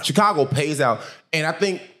 Yeah. Chicago pays out, and I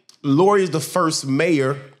think Lori is the first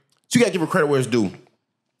mayor. So you got to give her credit where it's due.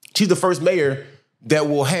 She's the first mayor that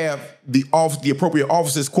will have the appropriate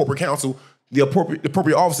offices, corporate counsel, the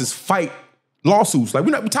appropriate offices fight lawsuits. Like,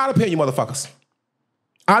 we're tired of paying you motherfuckers.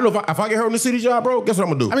 I know if I get her in the city job, bro, guess what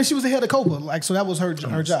I'm gonna do? I mean, she was the head of COPA, like, so that was her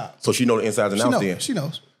job. So she know the insides and outs then. She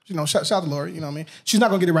knows. You know, shout out to Lori, you know what I mean? She's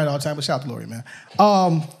not gonna get it right all the time, but shout out to Lori, man.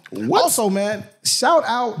 Also, man, shout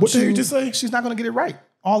out What the hell you just say? She's not gonna get it right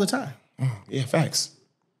all the time. Yeah, facts.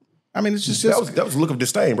 I mean, it's just that was a look of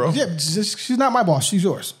disdain, bro. Yeah, she's not my boss. She's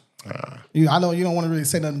yours. I know you don't want to really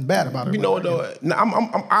say nothing bad about her. You know what, though?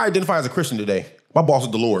 I identify as a Christian today. My boss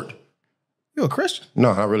is the Lord. You a Christian?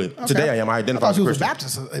 No, not really. Okay. Today I am. I identify as a Christian. I thought you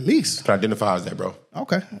was a Baptist, at least. I identify as that, bro.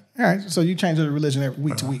 Okay. All right. So you change your religion every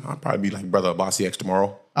week to week. I'll probably be like Brother Abbasi X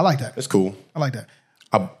tomorrow. I like that. It's cool. I like that.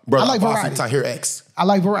 Brother I like Abbasi variety. Tahir X. I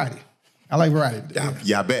like variety.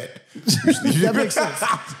 Yeah, I bet. That makes sense.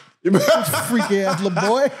 Freaky ass little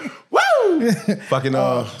boy. Woo! Fucking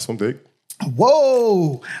something.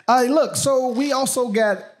 Whoa. Look, so we also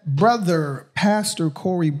got brother Pastor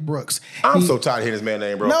Corey Brooks. I'm so tired of hearing this man's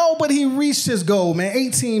name, bro. No, but he reached his goal, man.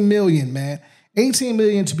 18 million, man. 18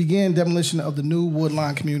 million to begin demolition of the new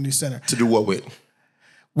Woodlawn Community Center. To do what with?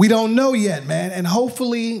 We don't know yet, man. And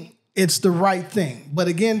hopefully it's the right thing. But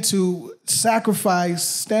again, to sacrifice,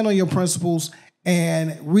 stand on your principles,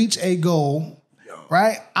 and reach a goal,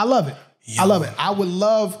 right? I love it. I love it. I would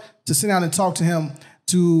love to sit down and talk to him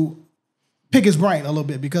to pick his brain a little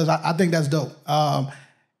bit, because I think that's dope.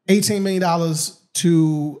 $18 million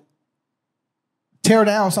to tear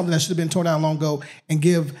down something that should have been torn down long ago and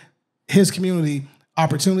give his community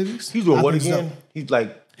opportunities. He's doing what again?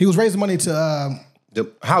 He was raising money to...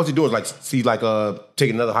 how's he doing? Like,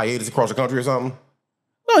 taking another hiatus across the country or something?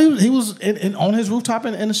 No, he was on his rooftop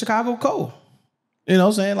in the Chicago Cove. You know what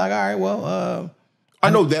I'm saying? Like, all right, well... I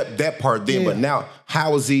know that part then, but now,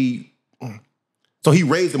 how is he... So he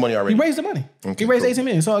raised the money already? He raised the money. Okay, he raised 18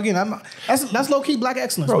 million. So again, that's low-key black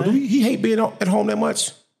excellence, bro, man. Do he hate being at home that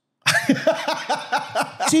much?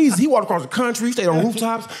 Jeez, he walked across the country, he stayed on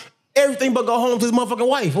rooftops, everything but go home to his motherfucking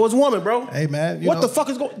wife or his woman, bro. Hey, man. What the fuck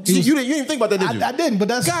is going on? You didn't even think about that, did you? I didn't, but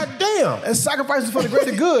that's... God damn. It's sacrifices for the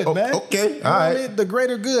greater good, man. Okay, all right. I mean? The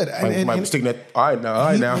greater good. And sticking that... All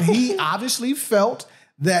right, now. He obviously felt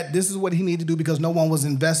that this is what he needed to do because no one was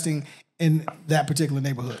investing in that particular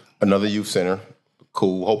neighborhood. Another youth center.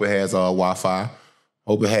 Cool. Hope it has Wi-Fi.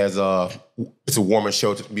 Hope it has it's a warming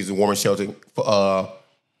shelter. It's a warming shelter for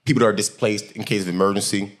people that are displaced in case of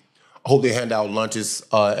emergency. I hope they hand out lunches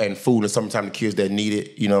and food in the summertime to kids that need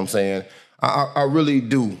it. You know what I'm saying? I really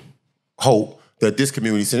do hope that this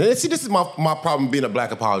community center. See, this is my problem being a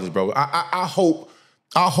black apologist, bro. I hope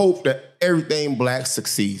that everything black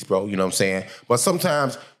succeeds, bro. You know what I'm saying? But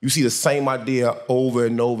sometimes you see the same idea over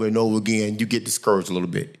and over and over again. You get discouraged a little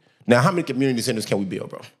bit. Now, how many community centers can we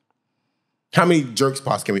build, bro? How many jerk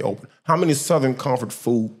spots can we open? How many Southern Comfort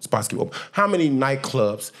food spots can we open? How many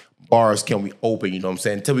nightclubs, bars can we open, you know what I'm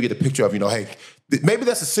saying? Until we get the picture of, hey, maybe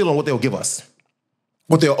that's a seal on what they'll give us,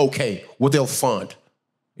 what they'll what they'll fund,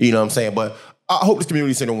 you know what I'm saying? But I hope this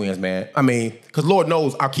community center wins, man. I mean, because Lord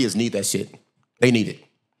knows our kids need that shit. They need it.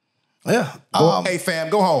 Yeah. Hey,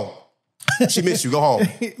 fam, go home. She missed you. Go home.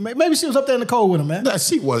 Maybe she was up there in the cold with him, man. No,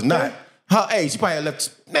 she was not. Her age, she probably had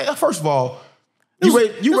left. Man, first of all, you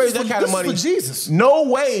raised that kind of money. For Jesus. No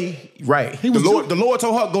way. Right. The Lord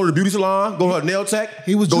told her, go to the beauty salon, go to her nail tech,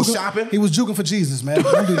 go shopping. He was juking for Jesus, man.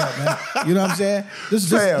 Don't do that, man. You know what I'm saying? This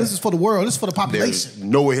is for the world. This is for the population. There's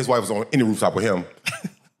no way his wife was on any rooftop with him.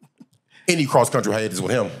 Any cross-country hiatus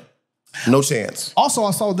with him. No chance. Also,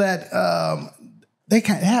 I saw that they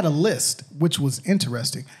had a list, which was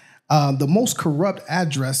interesting. The most corrupt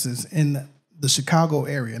addresses in the Chicago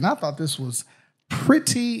area. And I thought this was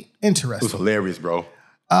pretty interesting. It was hilarious, bro.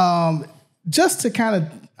 Just to kind of,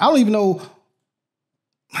 I don't even know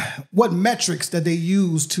what metrics that they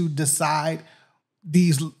use to decide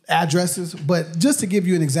these addresses, but just to give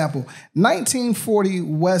you an example, 1940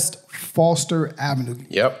 West Foster Avenue.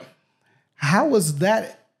 Yep. How was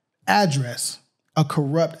that address a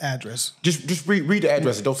corrupt address? Just read the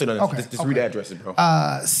addresses. Don't say nothing. Okay, just read the addresses, bro.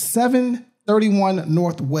 731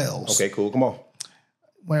 North Wells. Okay, cool. Come on.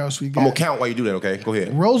 Where else we got? I'm going to count while you do that, okay? Go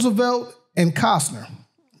ahead. Roosevelt and Costner.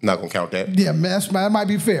 Not going to count that. Yeah, man, that might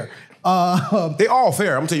be fair. They all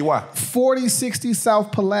fair. I'm going to tell you why. 4060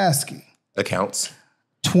 South Pulaski. That counts.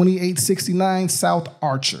 2869 South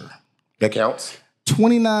Archer. That counts.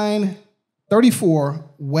 2934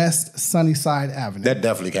 West Sunnyside Avenue. That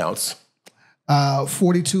definitely counts.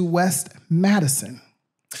 42 West Madison.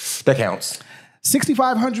 That counts.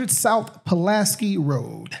 6500 South Pulaski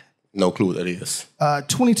Road. No clue what that is.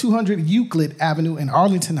 2200 Euclid Avenue in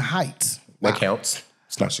Arlington Heights. That counts.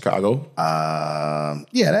 It's not Chicago.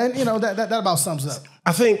 Yeah, that about sums up.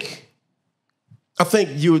 I think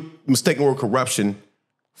you're mistaking the word corruption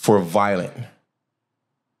for violent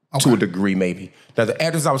to a degree, maybe. Now, the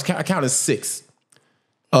address I counted 6.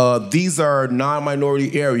 These are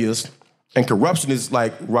non-minority areas, and corruption is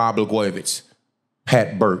like Rob Blagojevich,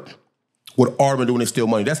 Pat Burt, what Alderman doing is steal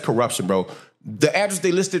money. That's corruption, bro. The addresses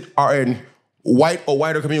they listed are in white or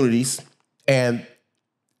whiter communities, and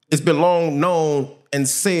it's been long known and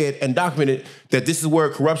said and documented that this is where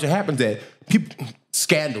corruption happens at. People,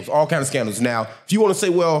 scandals, all kinds of scandals. Now, if you want to say,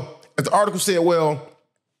 well, if the article said, well,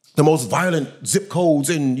 the most violent zip codes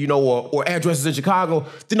in, or addresses in Chicago,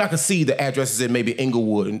 then I can see the addresses in maybe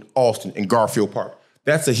Inglewood and Austin and Garfield Park.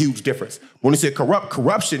 That's a huge difference. When they say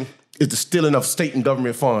corruption is the stealing of state and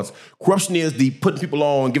government funds. Corruption is the putting people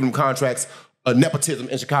on and giving them contracts. Nepotism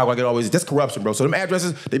in Chicago, like it always is. That's corruption, bro. So them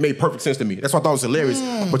addresses, they made perfect sense to me. That's why I thought it was hilarious.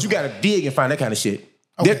 But you got to dig and find that kind of shit.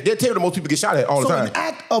 Okay. They're terrible. Most people get shot at all the time. So an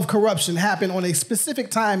act of corruption happened on a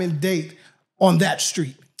specific time and date on that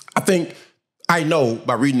street. I know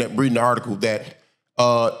by reading the article that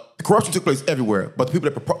corruption took place everywhere, but the people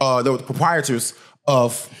that were the proprietors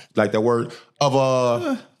of, like that word,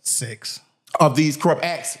 of 6 of these corrupt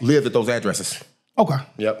acts lived at those addresses. Okay.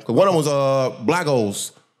 Yep. Because one of them was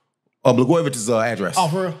Blago's, Blagojevich's address. Oh,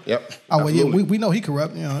 for real? Yep. Oh, well, yeah, we know he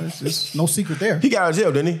corrupt. It's no secret there. He got out of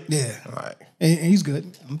jail, didn't he? Yeah. All right. And he's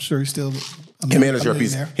good. I'm sure he's still him and his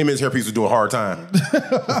hairpiece was doing hard time.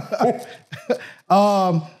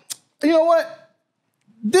 You know what?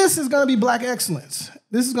 This is going to be black excellence.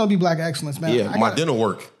 This is going to be black excellence, man. Yeah, my dental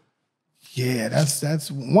work. Yeah,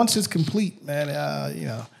 that's once it's complete,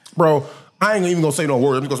 man. Bro, I ain't even gonna say no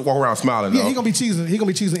words. I'm just gonna walk around smiling. Yeah, he gonna be cheesing. He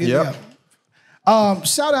gonna be cheesing. Yep.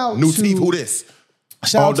 Shout out new to teeth. Who this?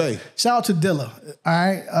 Shout out to Dilla. All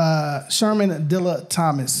right, Sherman Dilla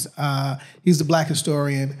Thomas. He's the black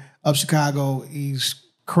historian of Chicago. He's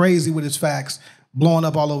crazy with his facts, blowing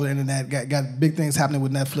up all over the internet. Got big things happening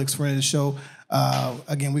with Netflix for his show.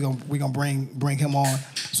 Again, we gonna bring him on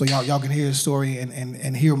so y'all can hear his story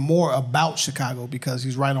and hear more about Chicago because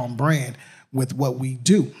he's right on brand with what we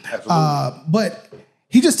do. But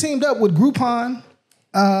he just teamed up with Groupon.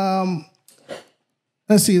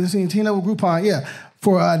 Let's see, teamed up with Groupon, yeah,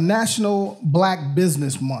 for a National Black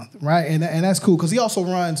Business Month, right? And that's cool because he also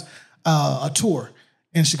runs a tour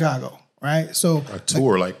in Chicago, right? So a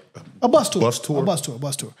tour like a bus tour, a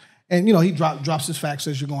bus tour. And he drops his facts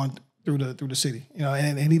as you're going through the city,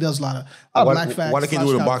 and he does a lot of black facts. Why they can't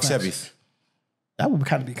do it in box Chevys? That would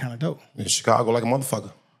be kind of dope. In Chicago, like a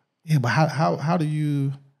motherfucker. Yeah, but how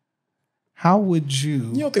would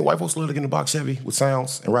you? You don't think white folks love to get in a box Chevy with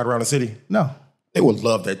sounds and ride around the city? No. They would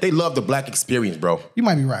love that. They love the black experience, bro. You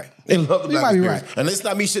might be right. They love the black experience. Right. And it's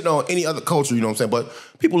not me shitting on any other culture, you know what I'm saying? But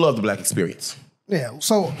people love the black experience. Yeah,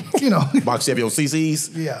 so, box Chevy on CC's.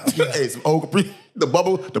 Yeah. Hey, some old Capri, the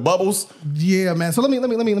bubbles. Yeah, man. So let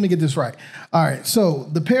me get this right. All right. So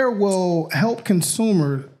the pair will help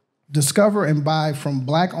consumers discover and buy from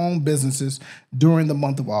black-owned businesses during the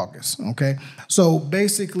month of August. Okay. So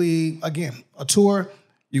basically, again, a tour.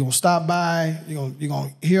 You're gonna stop by. You're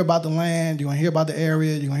gonna hear about the land. You're gonna hear about the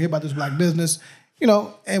area. You're gonna hear about this black business.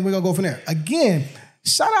 And we're gonna go from there. Again,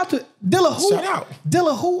 shout out to Dilla. Shout out.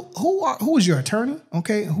 Dilla, who is your attorney?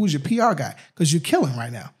 Okay, who's your PR guy? Because you're killing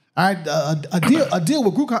right now. All right, a deal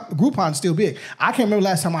with Groupon is still big. I can't remember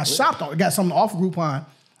last time I shopped on. Got something off of Groupon,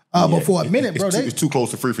 but for a minute, bro, it's too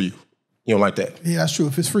close to free for you. You don't like that? Yeah, that's true.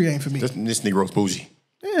 If it's free, it ain't for me. This Negro's bougie.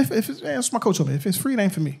 Yeah, that's my coach over there. If it's free, it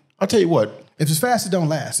ain't for me. I'll tell you what. If it's fast, it don't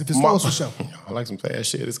last. If it's slow, it's for show. I like some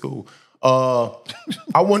fast shit. It's cool.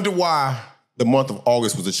 I wonder why the month of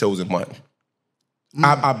August was the chosen month.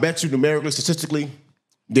 I bet you numerically, statistically,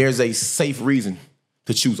 there's a safe reason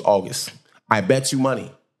to choose August. I bet you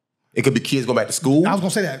money. It could be kids going back to school. I was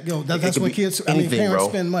gonna say that. That's when parents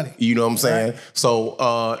spend money. You know what I'm saying? Right. So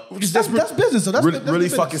that's business. So that's really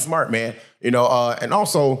fucking smart, man. And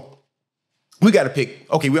also we got to pick.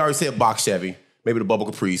 Okay, we already said box Chevy, maybe the Bubble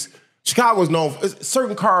Caprice. Chicago is known for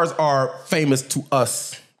certain cars are famous to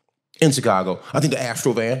us in Chicago. I think the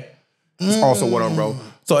Astro van is also one of them, bro.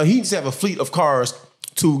 So he needs to have a fleet of cars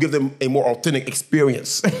to give them a more authentic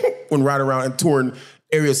experience when riding around and touring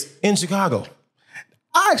areas in Chicago.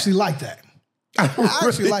 I actually like that. I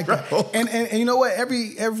actually like that. And you know what?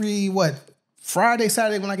 Every Friday,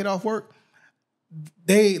 Saturday when I get off work,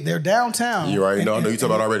 they're downtown. You already know. I know you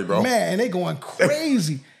talking about already, bro. Man, and they going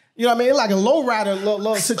crazy. You know what I mean? Like a low rider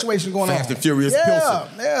little situation going on. Fast and Furious Yeah.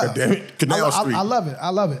 God damn it. Canal Street. I love it.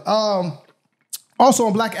 Also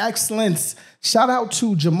on Black Excellence, shout out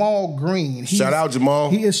to Jamal Green. Shout out,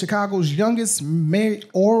 Jamal. He is Chicago's youngest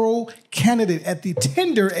mayoral candidate at the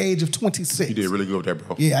tender age of 26. You did really good with that,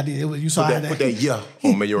 bro. Yeah, I did. You saw Put that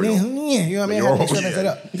on mayoral. Yeah, you know what I mean? I had to make sure I messed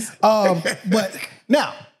that up. But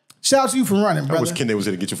now, shout out to you for running, brother. I wish Kende was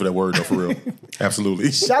here to get you for that word, though, for real.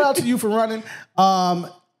 Absolutely. Shout out to you for running.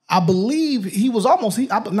 I believe he was I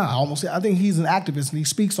think he's an activist and he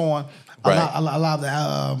speaks on a lot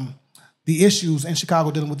of the issues in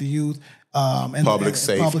Chicago dealing with the youth. And public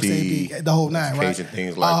safety, the whole nine, right?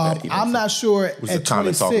 Things like that. You know, I'm not sure at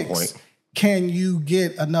 26, point. Can you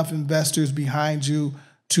get enough investors behind you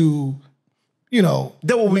to, you know,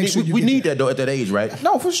 we need that, though, at that age, right?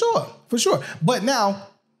 No, for sure. But now,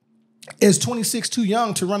 is 26 too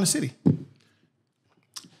young to run a city?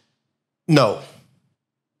 No.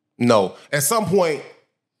 At some point,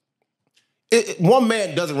 one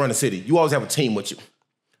man doesn't run a city. You always have a team with you.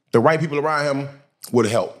 The right people around him would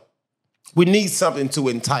help. We need something to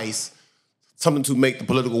entice, something to make the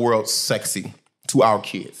political world sexy to our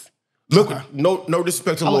kids. Look, no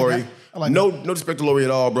disrespect to Lori. No disrespect to Lori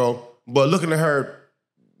at all, bro. But looking at her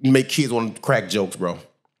make kids want to crack jokes, bro.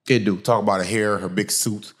 It do. Talk about her hair, her big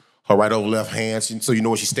suit, her right over left hand, so you know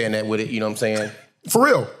where she's standing at with it, you know what I'm saying? For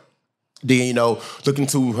real. Then, you know, looking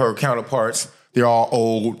to her counterparts, they're all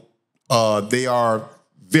old. They are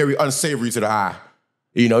very unsavory to the eye.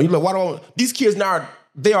 You know, you're like, why don't these kids now,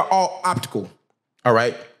 they are all optical, all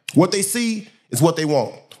right? What they see is what they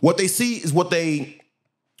want. What they see is what they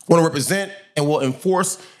want to represent and will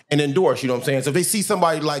enforce and endorse, you know what I'm saying? So if they see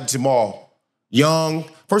somebody like Jamal, young,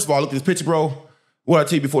 first of all, look at this picture, bro. What did I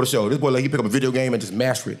tell you before the show? This boy, like, he pick up a video game and just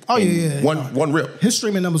master it. Oh, yeah. One rip. His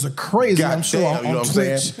streaming numbers are crazy, I'm sure, you know what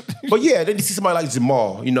I'm saying? But yeah, then you see somebody like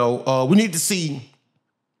Jamal, you know, we need to see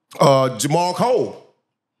Jamal Cole.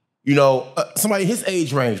 You know, somebody his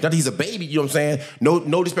age range. Not that he's a baby, you know what I'm saying?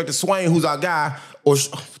 No respect to Swain, who's our guy, or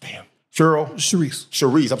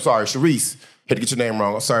Sharice, I'm sorry, Sharice. Had to get your name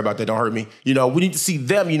wrong. I'm sorry about that, don't hurt me. You know, we need to see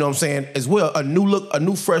them, you know what I'm saying, as well. A new look, a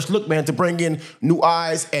new fresh look, man, to bring in new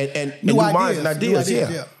eyes and new minds and ideas.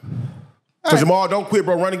 Yeah. So Jamal, don't quit,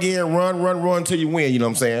 bro. Run again, run till you win, you know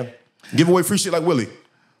what I'm saying? Give away free shit like Willie.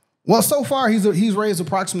 Well, so far he's raised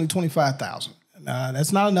approximately $25,000.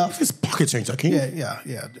 That's not enough. It's pocket change, Hakeem.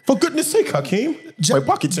 Yeah. For goodness sake, Hakeem.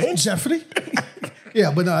 Pocket change. Jeopardy.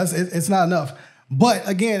 Yeah, but no, it's not enough. But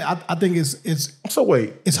again, I think it's so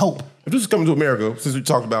wait. It's hope. If this is coming to America, since we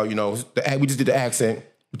talked about, you know, we just did the accent.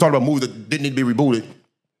 We talked about movies that didn't need to be rebooted.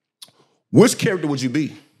 Which character would you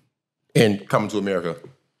be in Coming to America?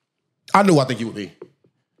 I know I think you would be.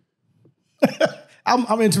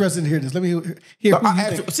 I'm interested to hear this. Let me hear who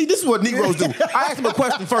you think. See, this is what Negroes do. I ask him a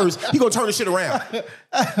question first. He gonna turn the shit around.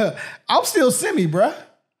 I'm still semi, bruh.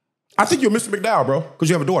 I think you're Mr. McDowell, bro, because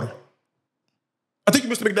you have a daughter. I think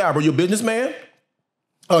you're Mr. McDowell, bro. You're a businessman.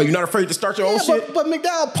 You're not afraid to start your own shit. But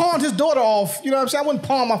McDowell pawned his daughter off. You know what I'm saying? I wouldn't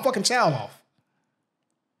pawn my fucking child off.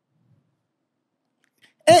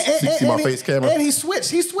 See my face camera? And he switched.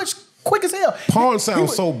 He switched quick as hell. Pawn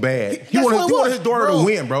sounds so bad. He wanted his daughter to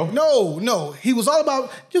win, bro. No. He was all about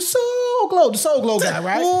the Soul Glow guy,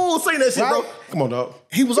 right? Ooh, say that shit, right? Bro. Come on, dog.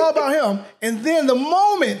 He was all about him. And then the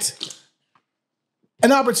moment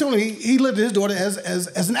an opportunity, he looked at his daughter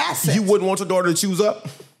as an asset. You wouldn't want your daughter to choose up?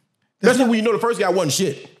 Especially when you know the first guy wasn't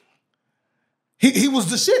shit. He was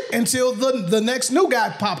the shit until the next new guy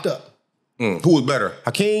popped up. Who was better,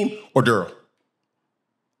 Hakeem or Durrell?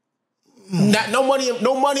 No money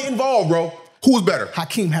involved, bro. Who was better?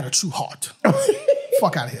 Hakeem had a true heart.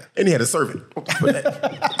 Fuck out of here. And he had a servant.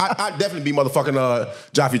 I'd definitely be motherfucking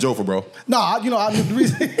Jaffe Joffer, bro. No, the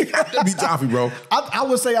reason I'd be Jaffe, bro. I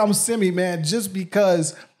would say I'm semi, man, just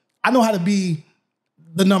because I know how to be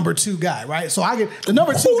the number 2 guy, right? So I get the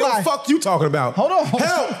number 2 guy. Who the fuck you talking about? Hold on.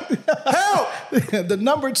 Help! The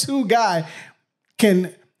number 2 guy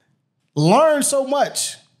can learn so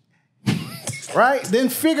much, right? Then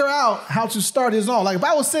figure out how to start his own. Like if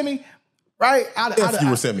I was semi, right? I'd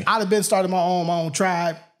have been starting my own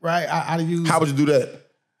tribe, right? I'd have used. How would you do that?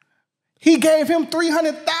 He gave him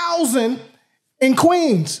 $300,000 in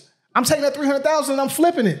Queens. I'm taking that $300,000 and I'm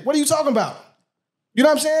flipping it. What are you talking about? You know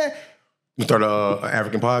what I'm saying? You start an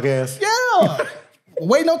African podcast? Yeah.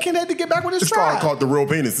 Waiting on Kenneth to get back with his tribe. It's called The Real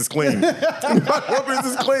Penis is Clean. The Real Penis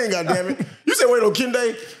is Clean, goddammit. You said wait on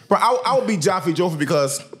Kende? Bro, I would be Jaffe Joffer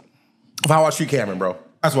because of how I treat Cameron, bro.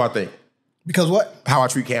 That's what I think. Because what? How I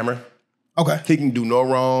treat Cameron. Okay. He can do no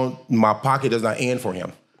wrong. My pocket does not end for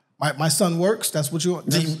him. My son works. That's what you...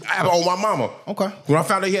 On my mama. Okay. When I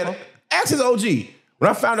found out he had... Ask his OG. When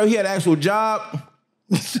I found out he had an actual job,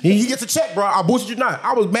 he gets a check, bro. I bullshit you not.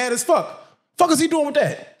 I was mad as fuck. Fuck is he doing with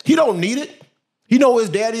that? He don't need it. He know his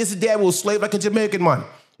daddy is. His dad was a slave like a Jamaican man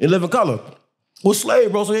in living color. Was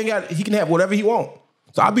slave, bro. So he can have whatever he want.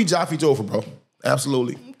 So I'll be Jaffe Joffer, bro.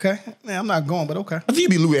 Absolutely. Okay. Man, I'm not going, but okay. I think you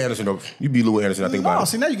be Louis Anderson, though. You be Louis Anderson, I think about it.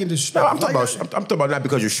 See, now you can disrespect. No, I'm talking about not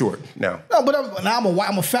because you're short now. No, but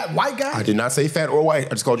I'm a fat white guy. I did not say fat or white. I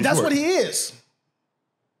just called you That's short. what he is.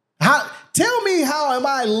 Tell me how am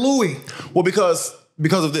I Louis? Well, because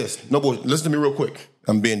of this. No, boy, listen to me real quick.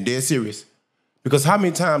 I'm being dead serious. Because how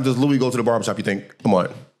many times does Louis go to the barbershop, you think? Come on.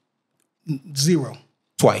 0.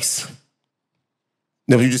 Twice.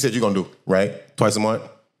 That's what you just said you're going to do, right? Twice a month.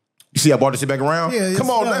 You see I brought this shit back around? Yeah, come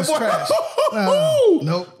on, it's boy. trash.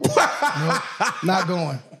 Nope. Not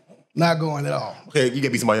going. Not going at all. Okay, you got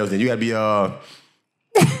to be somebody else then. You got to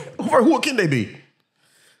be, who can they be?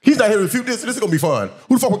 He's not here to refute this, so this is going to be fun.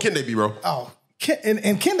 Who the fuck would Kende be, bro? Oh,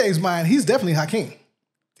 in Kende's mind, he's definitely Hakeem.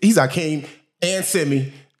 He's Hakeem and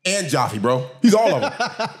Simi and Jaffe, bro. He's all of them.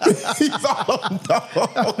 He's all of them,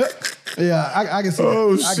 dog. Yeah, I can see that.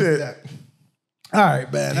 Oh, I can see shit. that. All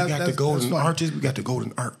right, man. We got the golden arches. We got the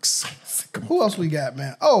golden arcs. Who else we got,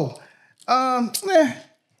 man? Oh, I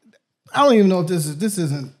don't even know if this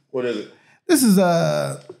isn't. What is it? This is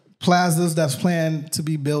plazas that's planned to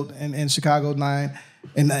be built in Chicago 9,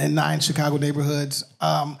 in 9 Chicago neighborhoods.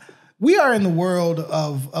 We are in the world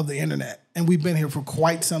of the internet, and we've been here for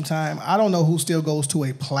quite some time. I don't know who still goes to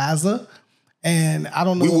a plaza, and I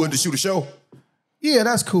don't know. We wanted to shoot a show. Yeah,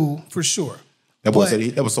 that's cool for sure. That boy said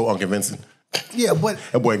that was so unconvincing. Yeah, but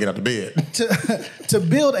that boy ain't get out the bed. to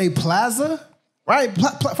build a plaza, right?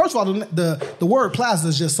 First of all, the word plaza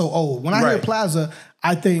is just so old. When I hear plaza,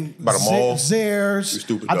 I think about a mall. Zayres.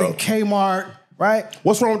 I think Kmart. Right?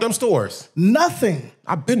 What's wrong with them stores? Nothing.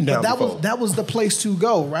 I've been down before. That was the place to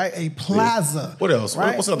go, right? A plaza. Yeah. What else?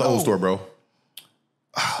 Right? What's another old store, bro?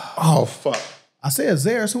 Oh, fuck. I said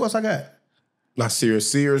Zayres. Who else I got? Not Sears.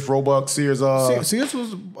 Sears, Roebuck, Sears. Sears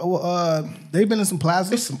was, they've been in some plazas.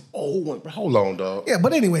 There's some old ones. Hold on, dog. Yeah,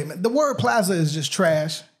 but anyway, man, the word plaza is just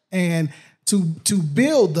trash. And to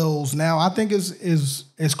build those now, I think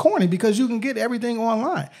is corny because you can get everything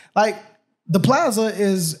online. Like, the plaza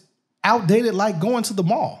is outdated like going to the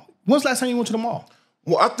mall. When's the last time you went to the mall?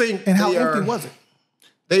 Well, I think and how empty was it?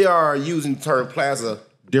 They are using the term plaza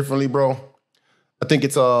differently, bro. I think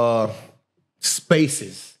it's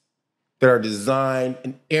spaces that are designed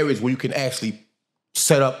in areas where you can actually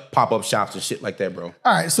set up pop-up shops and shit like that, bro.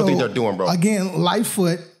 All right, so I think they're doing, bro. Again,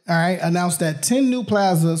 Lightfoot, all right, announced that 10 new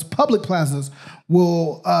plazas, public plazas,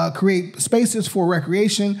 will create spaces for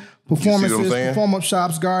recreation, performances, perform-up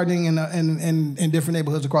shops, gardening, and in different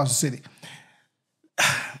neighborhoods across the city.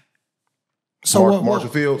 So Marshall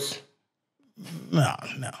Fields? No.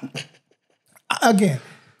 Again,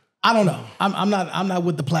 I don't know. I'm not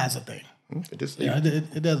with the plaza thing.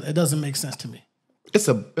 It doesn't make sense to me. It's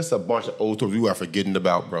a bunch of old stores we are forgetting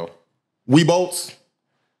about, bro. Weeboats?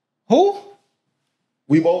 Who?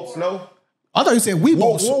 Weeboats? No. I thought you said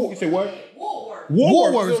Weeboats. You said what? Woolworths. You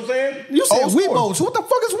know what I'm saying? You said Weeboats. What the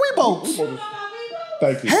fuck is Weeboats?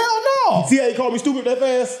 Thank you. Hell no. See how you called me stupid that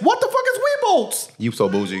fast? What the fuck is Weeboats? You so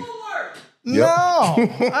bougie. Yep. No,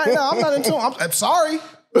 I'm not into them. I'm sorry.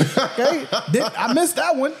 Okay, I missed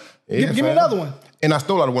that one. Give me another one. And I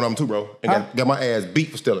stole out of one of them too, bro. And got my ass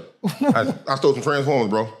beat for stealing. I stole some Transformers,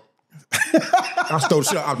 bro. I stole the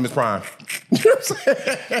shit out of Optimus Prime.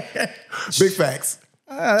 Big facts.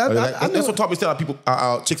 That's what taught me to steal out people,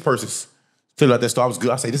 chicks' purses. Steal out that store. I was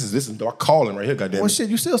good. I say, this is I'm calling right here, goddamn. Well, shit,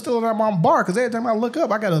 you still stealing out my bar because every time I look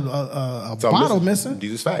up, I got a bottle missing.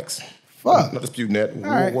 These is facts. Fuck. Not disputing that.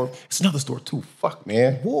 Woolworth. Right. It's another store too. Fuck,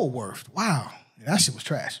 man. Woolworth. Wow. That shit was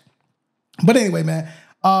trash. But anyway, man,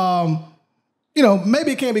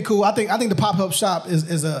 maybe it can be cool. I think the pop-up shop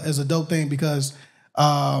is a dope thing because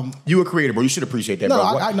you a creator, bro. You should appreciate that,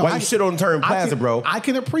 bro. Why you shit on the term plaza, bro? I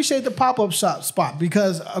can appreciate the pop-up shop spot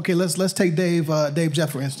because let's take Dave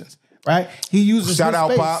Jeff for instance, right? He uses Shout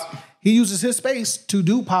out, Pop. He uses his space to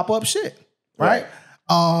do pop-up shit, right?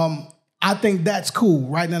 I think that's cool.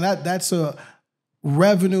 Right now, that's a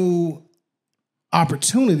revenue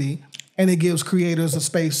opportunity, and it gives creators a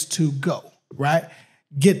space to go. Right,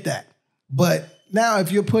 get that. But now,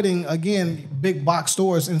 if you're putting again big box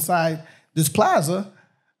stores inside this plaza,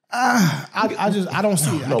 I don't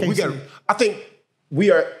see it. No, I think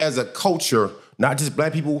we are as a culture, not just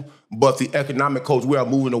black people, but the economic culture. We are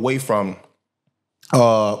moving away from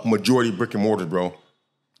majority brick and mortars, bro.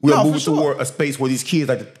 We are moving toward a space where these kids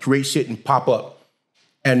like to create shit and pop up.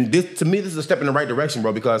 And this, to me, this is a step in the right direction,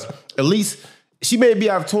 bro, because at least she may be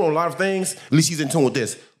out of tune on a lot of things. At least she's in tune with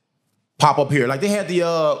this. pop up here. Like they had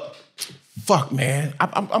the fuck, man.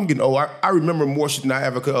 I'm getting old. I remember more shit than I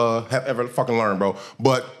ever could have ever fucking learned, bro.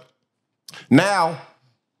 But now,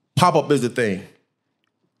 pop up is the thing.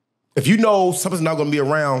 If you know something's not gonna be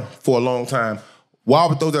around for a long time, why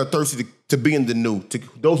would those that are thirsty to be in the new, to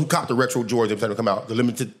those who cop the retro Jordans every time they come out, the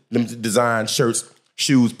limited design shirts,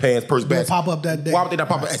 shoes, pants, purse, bags, pop up that day. Why would they not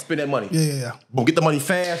pop up and spend that money? Yeah. Boom, get the money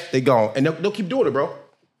fast, they gone, and they'll keep doing it, bro. All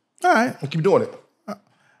right, they'll keep doing it.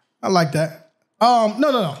 I like that.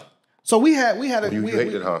 No. So we had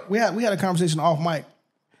a conversation off mic.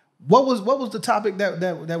 What was the topic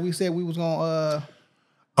that we said we was gonna?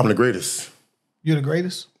 I'm the greatest. You're the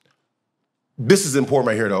greatest. This is important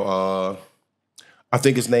right here, though. I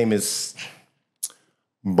think his name is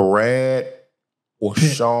Brad or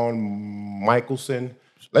Sean Michelson.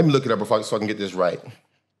 Let me look it up so I can get this right,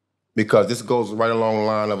 because this goes right along the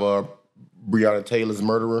line of Brianna Taylor's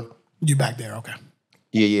murderer. You back there? Okay.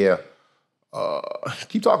 Yeah.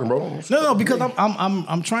 Keep talking, bro. No, because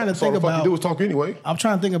I'm trying to think about. You do is talk anyway. I'm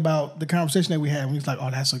trying to think about the conversation that we had. And we was like,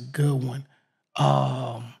 oh, that's a good one.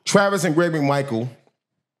 Travis and Greg McMichael,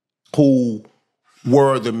 who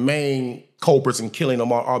were the main culprits in killing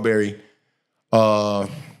Ahmaud Arbery,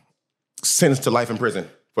 sentenced to life in prison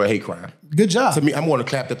for a hate crime. Good job. To me, I'm going to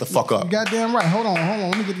clap that the fuck up. You goddamn right. Hold on.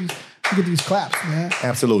 Let me get these claps, man.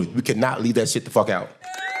 Absolutely. We cannot leave that shit the fuck out.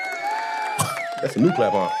 That's a new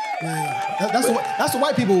clap, huh? Yeah. That's the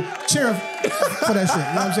white people cheering for that shit. You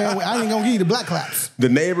know what I'm saying? I ain't gonna give you the black claps. The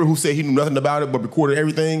neighbor who said he knew nothing about it but recorded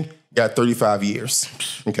everything got 35 years.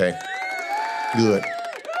 Okay. Good.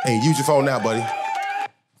 Hey, use your phone now, buddy.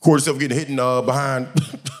 Record yourself getting hit behind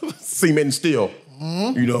cement and steel.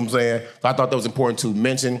 Mm-hmm. You know what I'm saying? So I thought that was important to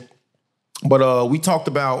mention. But we talked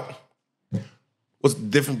about what's the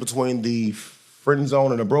difference between the friend zone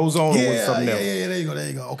and the bro zone, or something else. Yeah, there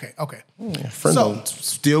you go. Okay. Friend zone,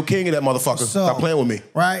 still king of that motherfucker. Stop playing with me.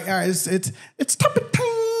 Right, all right. It's topic time.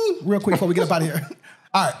 Real quick before we get up out of here.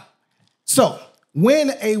 All right. So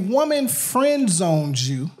when a woman friend zones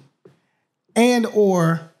you and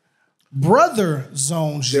or brother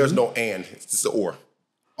zones you. There's no and. It's just the or.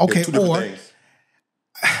 Okay, two different things.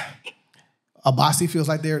 Abasi feels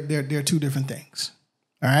like they're two different things.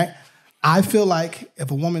 All right. I feel like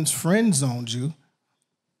if a woman's friend zones you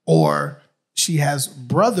or she has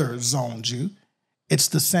brother zoned you, it's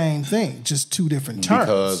the same thing, just two different terms.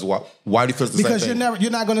 Because why do you feel it's the because same thing?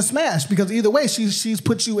 You're not going to smash, because either way she's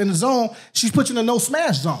put you in the zone. She's put you in a no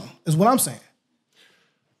smash zone is what I'm saying.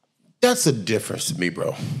 That's a difference to me,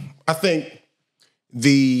 bro. I think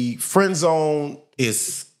the friend zone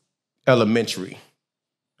is elementary,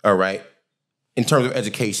 all right? In terms of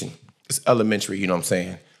education, it's elementary, you know what I'm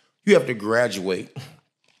saying? You have to graduate,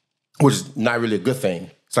 which is not really a good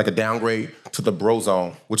thing. It's like a downgrade to the bro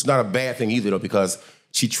zone, which is not a bad thing either, though, because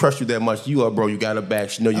she trusts you that much. You are, bro, you got her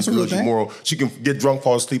back. She know you're good, you're moral. She can get drunk,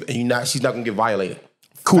 fall asleep, and she's not going to get violated.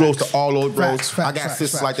 Kudos to all those bros. I got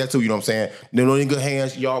sisters like that too, you know what I'm saying? They're in good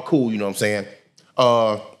hands, y'all cool, you know what I'm saying?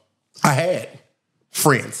 I had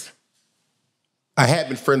friends. I had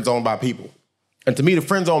been friend zoned by people. And to me, the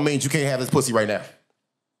friend zone means you can't have this pussy right now.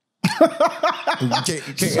 You can't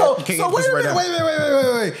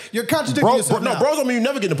wait. You're contradicting yourself now. No, bros don't mean you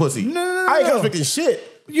never getting a pussy. No. I ain't contradicting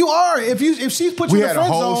shit. You are. If she's put you in the friend zone. We had a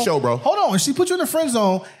whole show, bro. Hold on. If she put you in the friend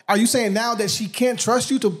zone, are you saying now that she can't trust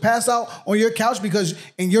you to pass out on your couch because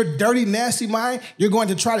in your dirty, nasty mind, you're going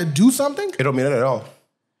to try to do something? It don't mean that at all.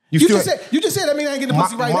 You just said that means I ain't getting the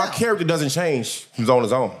pussy right now. My character doesn't change from zone to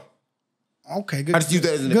zone. Okay, good. I just use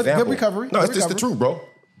that as an example. Good recovery. No, it's just the truth, bro.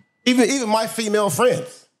 Even my female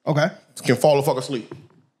friends can fall the fuck asleep.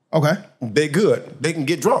 Okay. They good. They can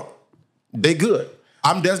get drunk. They good.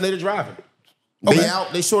 I'm designated driving. They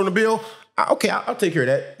out, they short on the bill. I'll take care of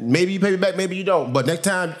that. Maybe you pay me back, maybe you don't. But next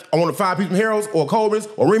time I want to 5 people from Heroes or Coleman's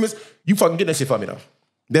or Remus, you fucking get that shit for me though.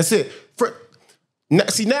 That's it.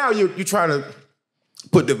 Now you're trying to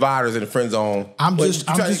put dividers in the friend zone. I'm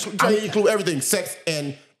trying to include everything, sex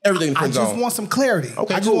and everything in the friend zone. I just want some clarity.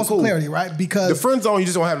 Okay, I just want some clarity, right? Because the friend zone, you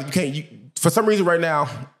just don't have. For some reason right now,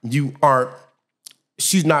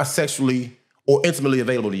 she's not sexually or intimately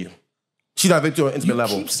available to you. She's not available to an intimate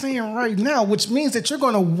level. You keep saying right now, which means that you're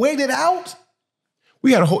going to wait it out?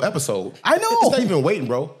 We had a whole episode. I know. It's not even waiting,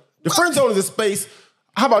 bro. The friend zone is a space.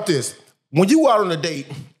 How about this? When you go out on a date,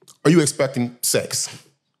 are you expecting sex?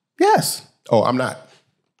 Yes. Oh, I'm not.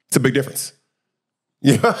 It's a big difference.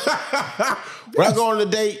 Yeah. When I go on a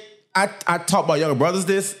date, I talk my younger brothers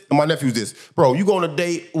this and my nephews this. Bro, you go on a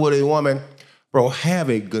date with a woman, bro, have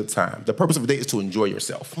a good time. The purpose of a date is to enjoy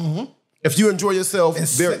yourself. Mm-hmm. If you enjoy yourself,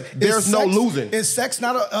 there's no losing. Is sex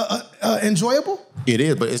not enjoyable? It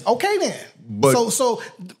is, but it's okay then. But so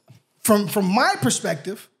from my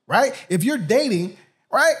perspective, right? If you're dating,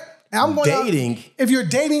 right? And I'm going dating. If you're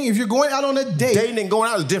going out on a date. Dating and going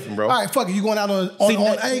out is different, bro. All right, fuck it. You going out on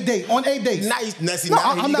a date. On a date. Nice.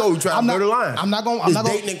 Now you go try to blur the line. I'm not going. Is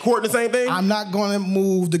dating and courting the same thing? I'm not going to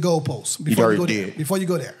move the goalposts before you go there. Before you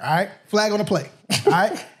go there, all right? Flag on the play, all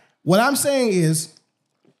right? What I'm saying is,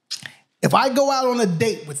 if I go out on a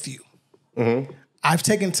date with you, I've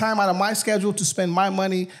taken time out of my schedule to spend my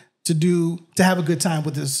money to have a good time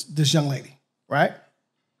with this young lady, right?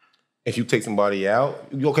 If you take somebody out,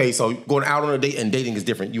 okay, so going out on a date and dating is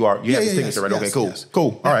different. You have this thing, right? Okay, cool. Yes.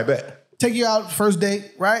 Cool. All right, bet. Take you out, first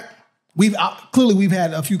date, right? We've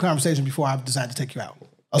had a few conversations before I've decided to take you out.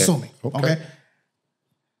 Assuming. Yeah. Okay.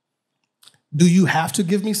 Do you have to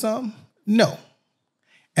give me some? No.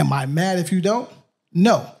 Am I mad if you don't?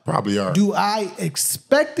 No. Probably are. Do I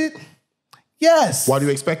expect it? Yes. Why do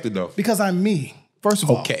you expect it though? Because I'm me. First of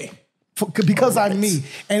all. Okay. Because I'm me.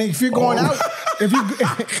 And if you're going out,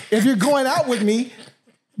 if you're going out with me,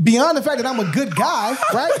 beyond the fact that I'm a good guy,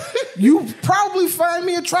 right? You probably find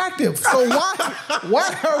me attractive. So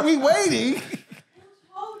why are we waiting? Fuck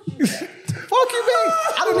you, man.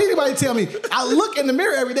 I don't need anybody to tell me. I look in the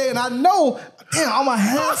mirror every day and I know, damn, I'm a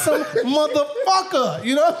handsome motherfucker.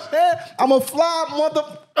 You know what I'm saying? I'm a fly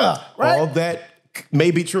motherfucker, right? All that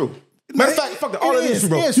may be true. Matter of fact, fuck that. All that is true,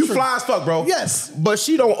 bro. You fly as fuck, bro. Yes. But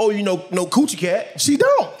she don't owe you no coochie cat. She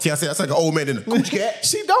don't. See, I said that's like an old man in a coochie cat.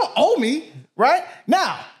 She don't owe me, right?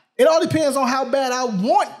 Now, it all depends on how bad I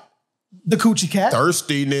want the coochie cat.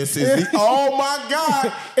 Thirstiness is oh my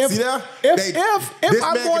God. See that? If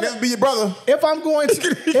I'm going to be your brother. If I'm going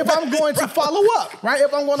to follow up, right?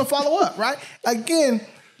 If I'm going to follow up, right? Again,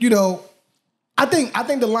 I think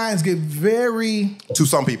the lines get to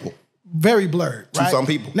some people. Very blurred, right? To some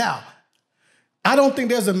people. Now, I don't think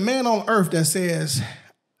there's a man on earth that says,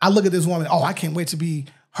 I look at this woman, oh, I can't wait to be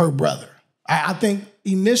her brother. I think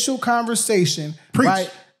initial conversation,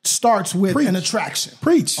 right, starts with an attraction.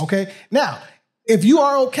 Preach. Okay? Now, if you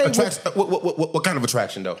are okay with... What kind of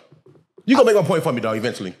attraction, though? You're going to make my point for me, dog,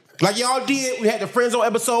 eventually. Like y'all did, we had the Friend Zone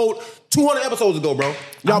episode 200 episodes ago, bro.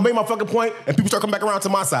 Y'all made my fucking point, and people start coming back around to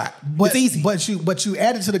my side. It's easy. But you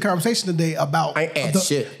added to the conversation today about I ain't add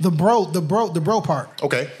shit. The bro part.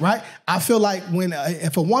 Okay. Right? I feel like when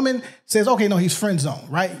if a woman says, okay, no, he's friend zone,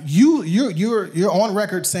 right? You're on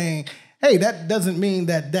record saying, hey, that doesn't mean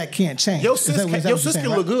that can't change. Your sis can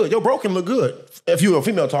look good. Your bro can look good. If you're a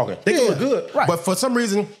female talking, they can look good. Right. But for some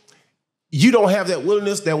reason, you don't have that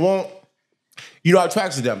willingness, that won't. You're not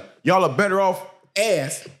attracted to them. Y'all are better off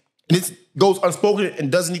as, and it goes unspoken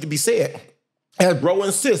and doesn't need to be said, as bro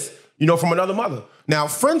and sis, from another mother. Now,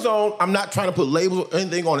 friend zone, I'm not trying to put labels or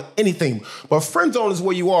anything on anything, but friend zone is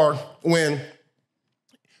where you are when,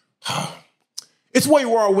 it's where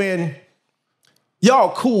you are when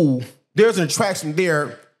y'all cool, there's an attraction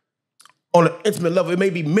there on an intimate level. It may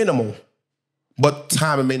be minimal, but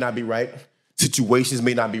timing may not be right. Situations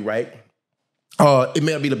may not be right. It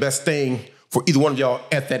may not be the best thing for either one of y'all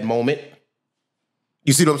at that moment.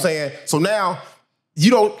 You see what I'm saying? So now,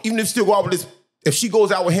 you don't, even if you still go out with this, if she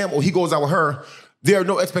goes out with him or he goes out with her, there are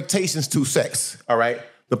no expectations to sex, all right?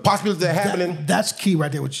 The possibilities that are happening. That's key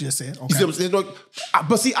right there, what you just said. Okay. You see what I'm saying?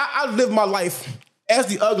 But see, I live my life as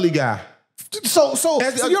the ugly guy. So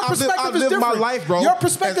your perspective is different. I live my life, bro. Your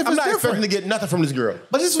perspective is different. I'm not expecting to get nothing from this girl.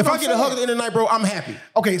 But this is if I get a hug at the end of the night, bro, I'm happy.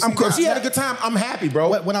 Okay, so if she had a good time, I'm happy, bro.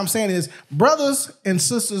 What I'm saying is, brothers and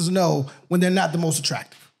sisters know when they're not the most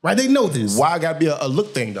attractive, right? They know this. Why I gotta be a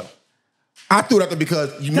look thing though? I threw it out there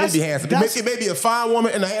because you may be handsome. It may be a fine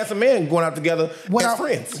woman and a handsome man going out together as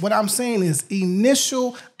friends. What I'm saying is,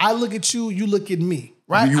 initial, I look at you, you look at me.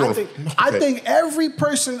 Right? I think every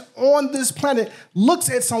person on this planet looks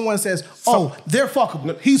at someone and says, oh, they're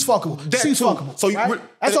fuckable. He's fuckable. She's fuckable. So right?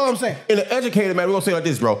 That's all I'm saying. In an educated manner, we're going to say it like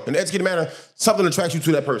this, bro. In an educated manner, something attracts you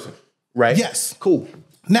to that person. Right? Yes. Cool.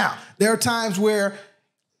 Now, there are times where,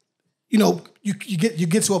 you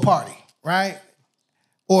get to a party, right?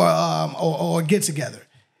 Or a get together.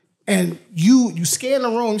 And you scan the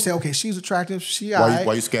room, you say, okay, she's attractive,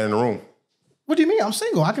 Why you scanning the room? What do you mean? I'm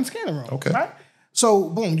single. I can scan the room. Okay. Right? So,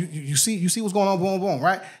 boom, you see what's going on, boom, boom,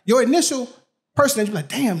 right? Your initial person, you're like,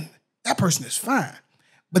 damn, that person is fine.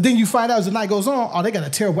 But then you find out as the night goes on, oh, they got a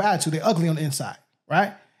terrible attitude. They're ugly on the inside,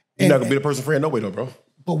 right? You're not going to be the person friend no way, though, bro.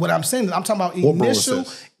 But what I'm saying is I'm talking about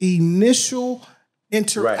initial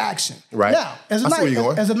interaction. Right. Now, as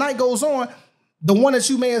the night goes on, the one that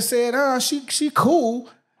you may have said, she cool,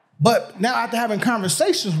 but now after having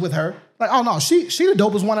conversations with her, like, oh, no, she the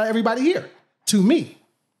dopest one out of everybody here, to me,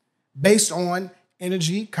 based on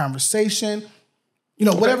energy, conversation,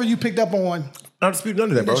 whatever you picked up on. Not disputing none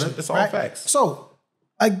of that, bro. That's all facts. So,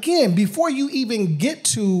 again, before you even get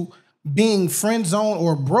to being friend zone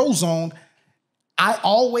or bro zone, I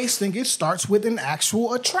always think it starts with an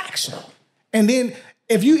actual attraction. And then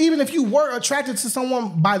if you were attracted to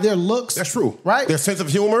someone by their looks. That's true. Right? Their sense of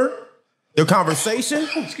humor, their conversation.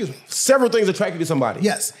 Excuse me. Several things attract you to somebody.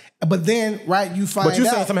 Yes. But then, right, you find out. But you're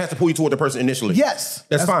saying something has to pull you toward the person initially. Yes.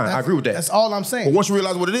 That's fine. I agree with that. That's all I'm saying. But once you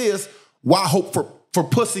realize what it is, why hope for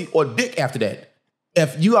pussy or dick after that?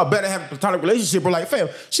 If you are better have a platonic relationship, we're like, fam,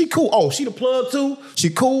 she cool. Oh, she the plug too. She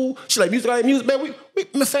cool. She like music. Man, we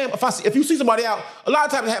fam. If you see somebody out, a lot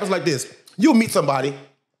of times it happens like this. You'll meet somebody,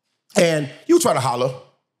 and you try to holler.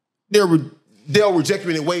 They'll reject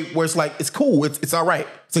you in a way where it's like it's cool. It's all right.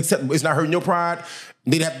 It's acceptable. It's not hurting your pride.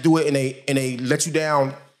 They'd have to do it in a let you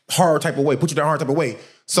down hard type of way. Put you down hard type of way.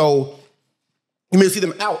 So you may see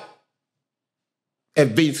them out.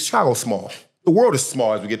 And Chicago's small. The world is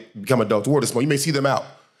small as we become adults. The world is small. You may see them out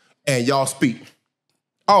and y'all speak.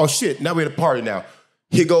 Oh shit, now we're at a party now.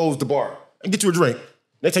 Here goes the bar. And get you a drink.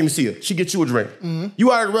 Next time you see her, she gets you a drink. Mm-hmm.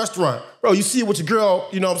 You out at a restaurant. Bro, you see her with your girl,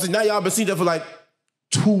 you know what I'm saying? Now y'all been seeing each other for like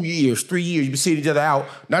 2 years, 3 years. You've been seeing each other out.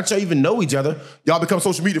 Not y'all even know each other. Y'all become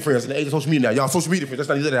social media friends in the age of social media now. Y'all social media friends. That's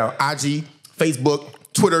not each other now. IG, Facebook,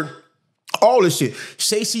 Twitter, all this shit.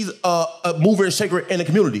 Say she's a mover and shaker in the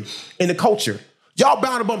community, in the culture. Y'all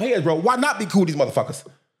bound to bump heads, bro. Why not be cool with these motherfuckers?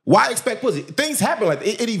 Why expect pussy? Things happen like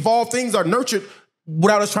it evolved. Things are nurtured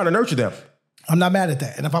without us trying to nurture them. I'm not mad at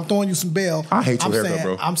that. And if I'm throwing you some bail, I hate your haircut,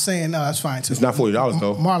 bro. I'm saying, no, that's fine too. It's not $40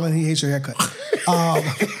 though. Marlon, he hates your haircut.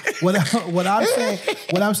 What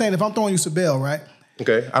I'm saying, if I'm throwing you some bail, right?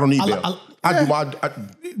 Okay, I don't need bail. I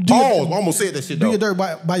almost said that shit though. Do your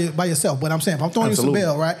dirt by yourself. But I'm saying, if I'm throwing you some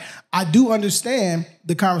bail, right? I do understand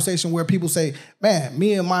the conversation where people say, man,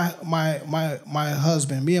 me and my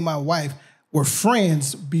husband, me and my wife were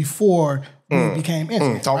friends before we became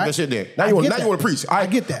intimate. Talk right? that shit there. Now you want to preach. I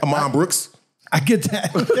get that. Amon Brooks. I get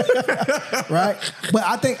that. Right? But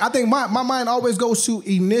I think my mind always goes to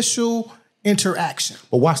initial interaction.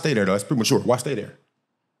 But why stay there though? It's premature. Why stay there?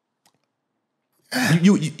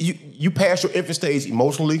 You passed your infant stage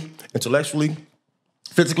emotionally, intellectually,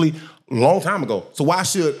 physically, a long time ago. So why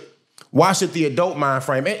should the adult mind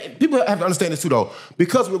frame, and people have to understand this too though,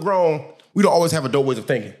 because we're grown, we don't always have adult ways of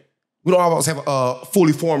thinking. We don't always have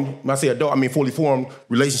fully formed, when I say adult, I mean fully formed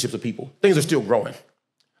relationships with people. Things are still growing.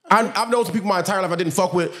 I've known some people my entire life I didn't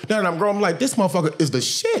fuck with. Now that I'm grown, I'm like, this motherfucker is the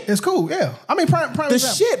shit. It's cool, yeah. I mean, prime the example.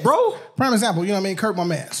 Shit, bro. Prime example, you know what I mean? Kurt, my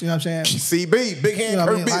man. You know what I'm saying? CB, big hand,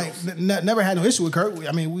 Kurt Bills. Like, never had no issue with Kurt.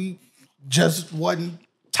 I mean, we just wasn't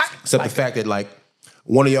tight. Except the fact that like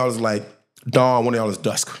one of y'all is like dawn, one of y'all is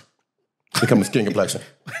dusk. Become a skin complexion.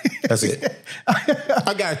 That's it.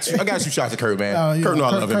 I got you shots at Kurt, man. Kurt know I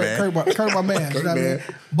love him, man. Kurt, my man. You know what I mean?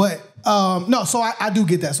 But no, so I do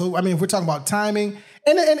get that. So I mean, if we're talking about timing,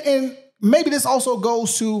 and maybe this also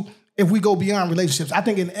goes to if we go beyond relationships. I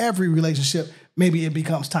think in every relationship, maybe it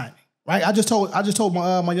becomes timing, right? I just told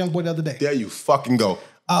my young boy the other day. There you fucking go.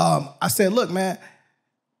 I said, look, man,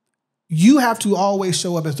 you have to always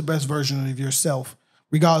show up as the best version of yourself,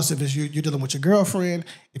 regardless if it's you're dealing with your girlfriend,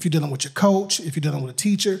 if you're dealing with your coach, if you're dealing with a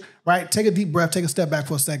teacher, right? Take a deep breath, take a step back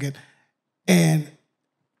for a second, and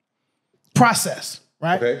process,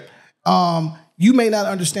 right? Okay. You may not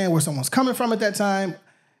understand where someone's coming from at that time.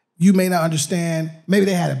 You may not understand. Maybe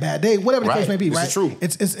they had a bad day. Whatever the case may be, this right? is true.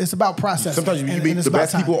 It's about process. Sometimes you meet the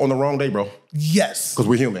best people on the wrong day, bro. Yes. Because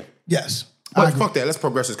we're human. Yes. But fuck that. Let's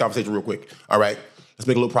progress this conversation real quick. All right. Let's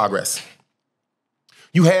make a little progress.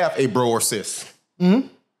 You have a bro or sis. Mm-hmm.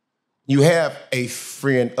 You have a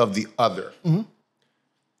friend of the other. Mm-hmm.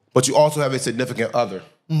 But you also have a significant other.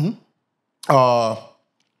 Mm-hmm.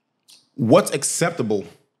 What's acceptable?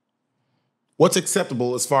 What's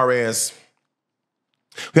acceptable as far as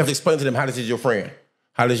we have to explain to them how this is your friend,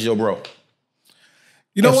 how this is your bro.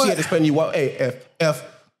 You know if what? She had to explain to you why, hey, if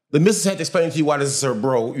the missus had to explain to you why this is her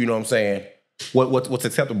bro, you know what I'm saying? What's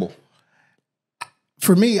acceptable?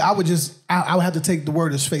 For me, I would have to take the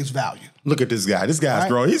word as face value. Look at this guy. This guy's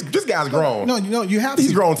grown. This guy's grown. No, you have to.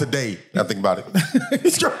 He's grown today. I think about it.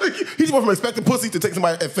 He's went from expecting pussy to take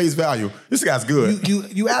somebody at face value. This guy's good.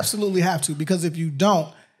 You absolutely have to, because if you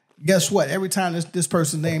don't, guess what? Every time this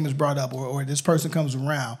person's name is brought up or this person comes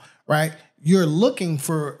around, right? You're looking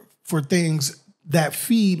for things that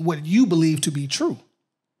feed what you believe to be true.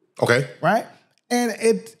 Okay. Right? And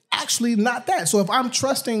it's actually not that. So if I'm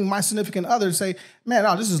trusting my significant other to say, man,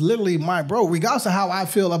 no, this is literally my bro, regardless of how I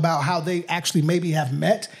feel about how they actually maybe have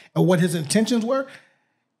met and what his intentions were,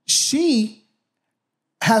 she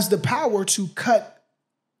has the power to cut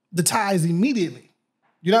the ties immediately.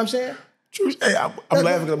 You know what I'm saying? Hey, I'm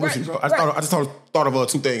laughing because I'm with you, bro. I just thought of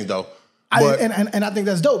two things, though. And I think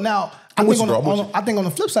that's dope. Now, I think on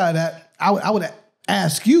the flip side of that, I would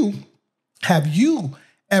ask you, have you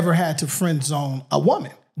ever had to friend zone a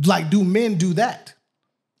woman? Like, do men do that?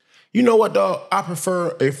 You know what, dog? I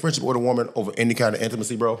prefer a friendship with a woman over any kind of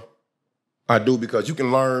intimacy, bro. I do, because you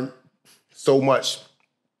can learn so much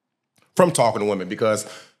from talking to women. Because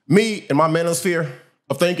me and my manosphere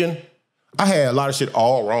of thinking, I had a lot of shit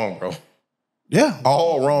all wrong, bro. Yeah.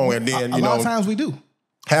 All wrong. And then, a lot of times we do.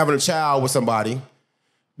 Having a child with somebody,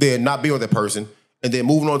 then not being with that person, and then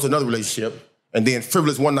moving on to another relationship, and then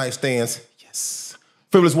frivolous one-night stands. Yes.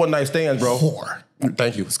 Frivolous one-night stands, bro. Whore.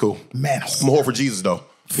 Thank you. It's cool. Man, I'm a whore for Jesus, though.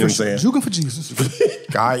 You know what I'm saying? Juking for Jesus.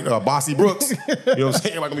 All right, Bossy Brooks. You know what I'm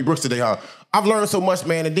saying? Like gonna be Brooks today, huh? I've learned so much,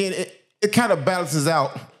 man, and then it kind of balances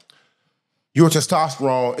out your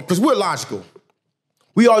testosterone, because we're logical.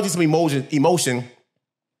 We all need some emotion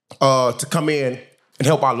to come in and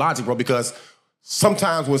help our logic, bro, because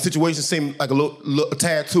sometimes when situations seem like a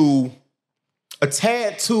tad too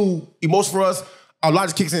emotional for us, our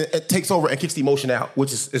logic kicks in, it takes over and kicks the emotion out,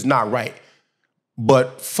 which is not right.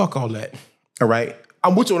 But fuck all that, all right?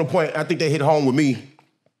 I'm with you on the point. I think they hit home with me.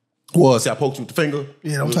 Was I poked you with the finger?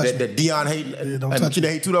 Yeah, don't touch that Dion hating. Yeah, don't and touch you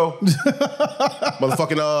hate too, though.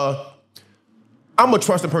 Motherfucking, I'm a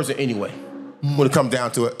trusting person anyway when it comes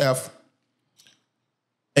down to it.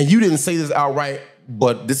 And you didn't say this outright,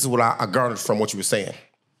 but this is what I garnered from what you were saying.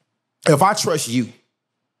 If I trust you,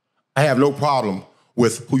 I have no problem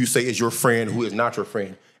with who you say is your friend, who is not your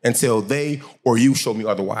friend, until they or you show me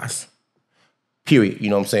otherwise. Period. You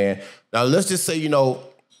know what I'm saying? Now, let's just say, I'm going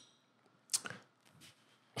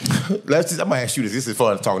to ask you this. This is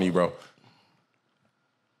fun talking to you, bro.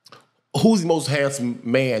 Who's the most handsome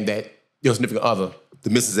man that your significant other, the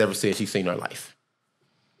missus, ever said she's seen in her life?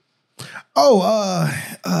 Oh,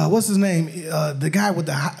 what's his name? The guy with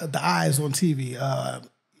the eyes on TV.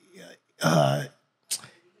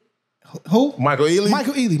 Who? Michael Ealy?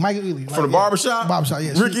 Michael Ealy. From the barbershop? Barbershop,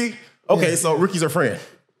 yes. Ricky? Okay, so Ricky's her friend.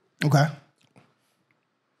 Okay.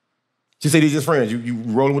 She said he's just friends. You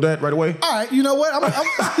rolling with that right away? All right, you know what? All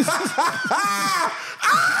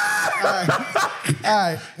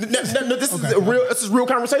right. No, this is real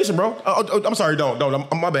conversation, bro. I'm sorry, don't.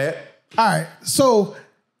 I'm my bad. All right, so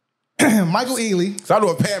Michael Ealy. So I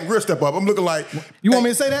know if Pam Grier step up, I'm looking like. You want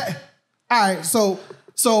me to say that? All right, so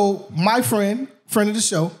my friend of the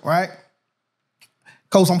show, right?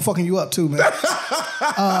 Coach, I'm fucking you up too, man.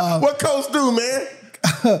 What Coach do, man?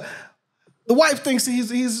 The wife thinks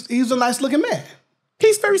he's a nice looking man.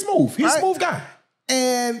 He's very smooth. He's a smooth guy.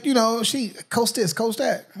 And, she coach this, coach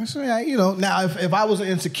that. So, now if I was an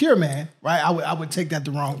insecure man, right, I would take that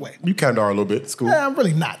the wrong way. You kind of are a little bit. It's cool. Yeah, I'm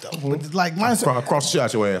really not, though. Mm-hmm. But like mine's cross the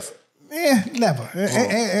shot your ass. Yeah, never.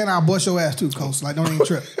 And I'll bust your ass too, coach. Like, don't even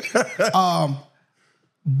trip.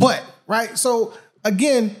 But, right, so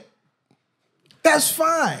again, that's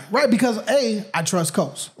fine, right? Because A, I trust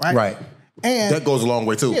coach, right? Right. And that goes a long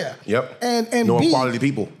way too. Yeah. Yep. And knowing B, quality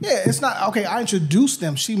people. Yeah, it's not, okay, I introduced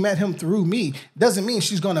them. She met him through me. Doesn't mean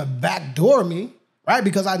she's gonna backdoor me, right?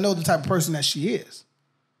 Because I know the type of person that she is.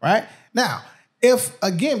 Right? Now, if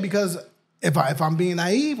I'm being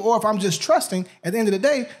naive or if I'm just trusting, at the end of the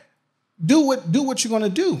day, do what you're gonna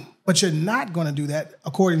do. But you're not gonna do that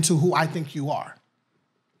according to who I think you are.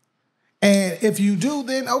 And if you do,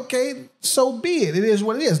 then okay, so be it. It is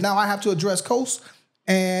what it is. Now I have to address Coast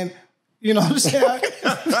and you know what I'm saying?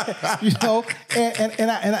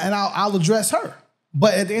 and I'll address her.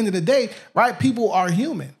 But at the end of the day, right, people are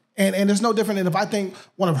human. And there's no different than if I think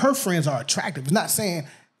one of her friends are attractive. It's not saying,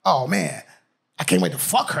 oh man, I can't wait to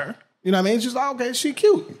fuck her. You know what I mean? It's just, okay, she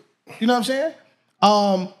cute. You know what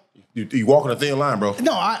I'm saying? You walking a thin line, bro.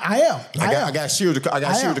 No, I am. I got shears to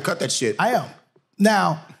cut that shit. I am.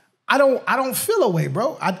 Now, I don't feel a way,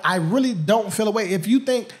 bro. I really don't feel a way. If you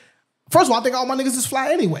think, first of all, I think all my niggas is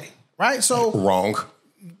fly anyway. Right, so wrong.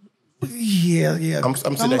 Yeah. I'm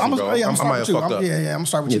sitting next to you, bro. I'm fucked up. Yeah. I'm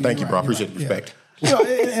sorry with you. Thank you, bro. I appreciate the respect. Yeah.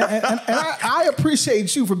 And I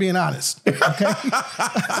appreciate you for being honest. Okay,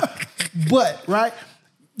 but right,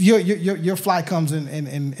 your fly comes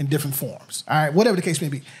in different forms. All right, whatever the case may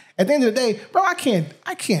be. At the end of the day, bro, I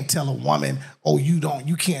can't tell a woman, oh,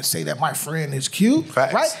 you can't say that my friend is cute.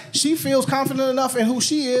 Facts. Right? She feels confident enough in who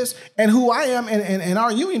she is and who I am and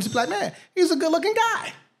our union to be like, man, he's a good looking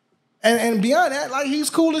guy. And beyond that, like, he's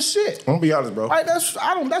cool as shit. I'm gonna be honest, bro. Right, that's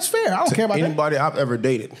fair. I don't care about anybody I've ever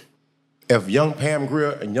dated. If young Pam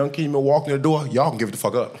Grier and young Kenny walk in the door, y'all can give it the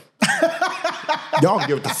fuck up. Y'all can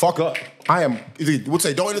give it the fuck up. I am, would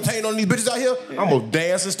say, don't entertain on these bitches out here. I'm gonna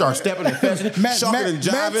dance and start stepping and fetching, shucking and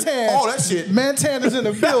jiving, all that shit. Mantan is in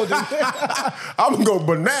the building. I'm gonna go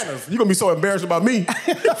bananas. You're gonna be so embarrassed about me.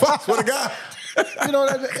 I swear to God. You know,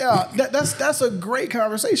 that's a great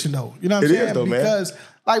conversation though. You know what I'm saying? It is though, because,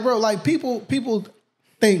 like, bro, like people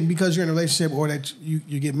think because you're in a relationship or that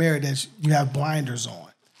you get married that you have blinders on,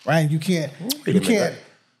 right? You can't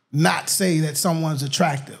not say that someone's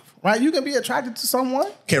attractive. Right, you can be attracted to someone.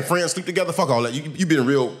 Can friends sleep together? Fuck all that. You've been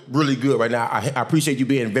really good right now. I appreciate you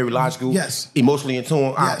being very logical, yes, emotionally in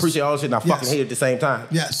tune. Yes. I appreciate all this shit, and I fucking hate it at the same time.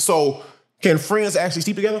 Yes. So, can friends actually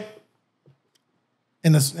sleep together?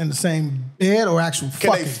 In the same bed or actual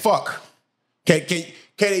fucking? Can they fuck? Can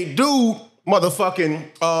they do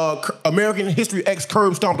motherfucking American History X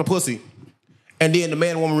curb stomp the pussy, and then the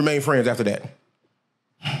man and woman remain friends after that?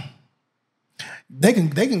 They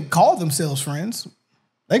can call themselves friends.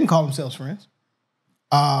 They can call themselves friends.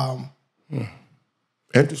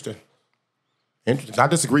 Interesting. I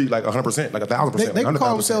disagree like 100%, like 1,000%. They can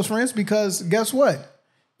call themselves friends because guess what?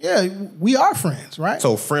 Yeah, we are friends, right?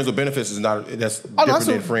 So friends with benefits is different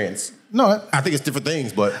than friends. No, I think it's different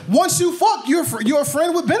things, but once you fuck, you're a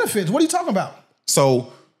friend with benefits. What are you talking about?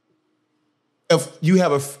 So if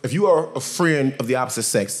you are a friend of the opposite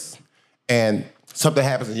sex and something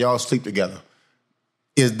happens and y'all sleep together,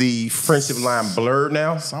 is the friendship line blurred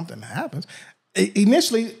now? Something happens.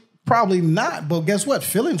 Initially, probably not, but guess what?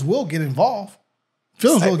 Feelings will get involved.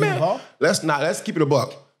 Get involved. Let's keep it a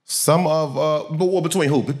buck. Some of, but between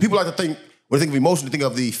who? People like to think, when they think of emotion, they think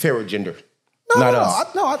of the fairer gender.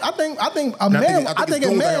 I think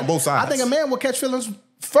a man will catch feelings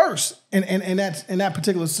first in that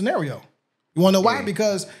particular scenario. You want to know why?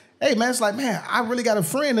 Because, hey, man, it's like, man, I really got a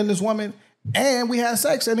friend in this woman, and we had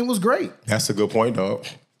sex, and it was great. That's a good point, dog.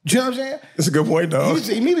 Do you know what I'm saying? That's a good point, dog. He's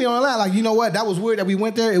immediately on the line, like, you know what? That was weird that we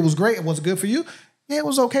went there. It was great. It was good for you. Yeah, it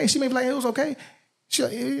was okay. She may be like, it was okay. She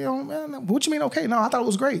like, you know, man, what you mean okay? No, I thought it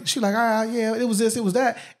was great. She like, yeah, it was this, it was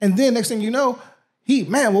that. And then next thing you know,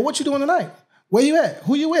 well, what you doing tonight? Where you at?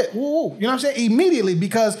 Who you with? Woo. You know what I'm saying? Immediately,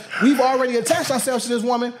 because we've already attached ourselves to this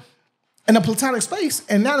woman in a platonic space.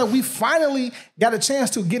 And now that we finally got a chance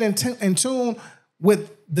to get in tune with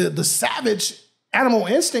the savage animal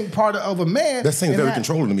instinct part of a man. That seems very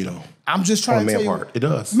controlling to me, though. I'm just trying to tell you. Part. It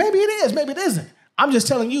does. Maybe it is. Maybe it isn't. I'm just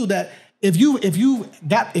telling you that if you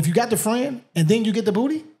got the friend and then you get the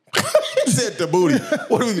booty. You said the booty.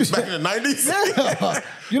 What are we back in the 90s? Yeah.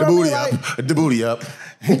 You know the booty what I mean? up. The booty up.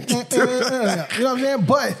 You know what I'm saying?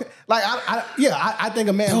 But like, I think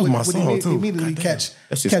a man would immediately catch.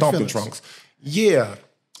 That's just stomping trunks. Yeah.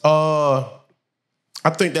 I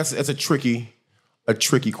think that's a tricky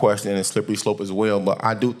question and a slippery slope as well. But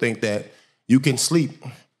I do think that you can sleep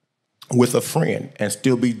with a friend and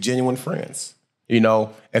still be genuine friends. You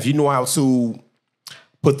know, if you know how to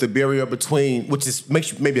put the barrier between,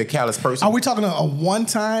 makes you maybe a callous person. Are we talking a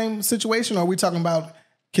one-time situation, or are we talking about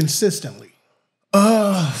consistently?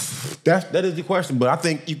 That is the question. But I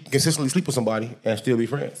think you can consistently sleep with somebody and still be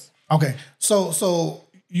friends. Okay, so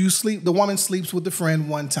you sleep. The woman sleeps with the friend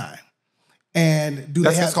one time, and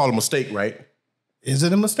that's called a mistake, right? Is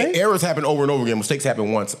it a mistake? Errors happen over and over again. Mistakes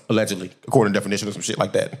happen once, allegedly, according to definition or some shit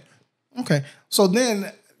like that. Okay, so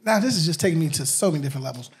then now this is just taking me to so many different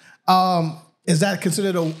levels. Is that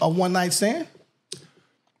considered a one-night stand?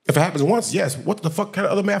 If it happens once, yes. What the fuck kind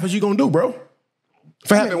of other math is you gonna do, bro?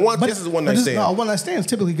 If it happened once, this is a one-night stand. No, a one-night stand is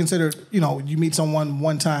typically considered, you meet someone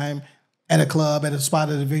one time at a club, at a spot,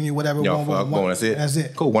 at a venue, whatever. That's it. That's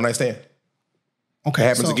it. Cool, one-night stand. Okay. It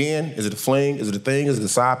happens again. Is it a fling? Is it a thing? Is it a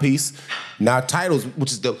side piece? Now, titles are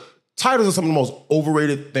some of the most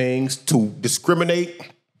overrated things to discriminate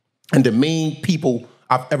and demean people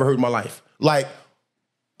I've ever heard in my life. Like,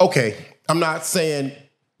 okay, I'm not saying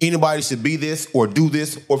anybody should be this or do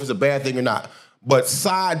this or if it's a bad thing or not, but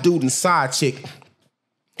side dude and side chick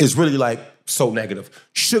is really like so negative.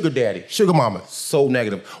 Sugar daddy, sugar mama, so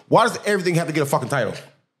negative. Why does everything have to get a fucking title?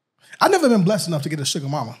 I've never been blessed enough to get a sugar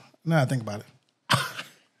mama. Now I think about it.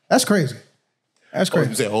 That's crazy. That's crazy.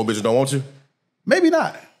 You saying old bitches don't want you? Maybe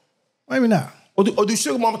not. Maybe not. Or do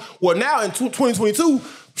sugar mamas? Well, now in 2022,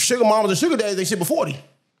 sugar mamas and sugar daddies ain't shit but 40.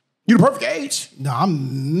 You the perfect age. No,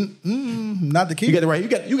 I'm not the kid. You got it right.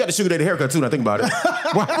 You got the sugar daddy haircut too. Now think about it.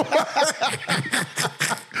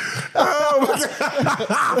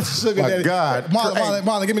 Sugar daddy. God,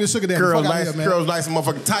 Marlon, give me the sugar daddy. Girls nice and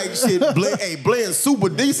motherfucking tight shit. Blend super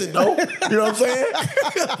decent though. You know what I'm saying?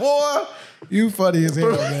 Boy, you funny as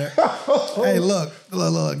hell, man. Hey, look.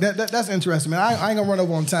 That's interesting, man. I ain't gonna run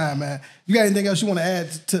over on time, man. You got anything else you want to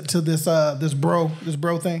add to this bro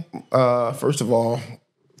thing? First of all,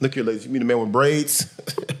 Look here, ladies. You meet a man with braids,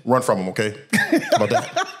 run from him, okay? How about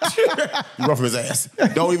that? You run from his ass.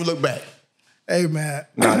 Don't even look back. Hey, man.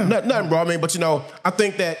 Nothing, bro. I mean, but you know, I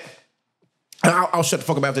think that I'll shut the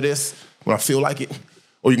fuck up after this when I feel like it.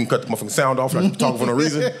 Or you can cut the motherfucking sound off like you're talking for no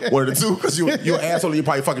reason. One of the two, because you're an asshole and you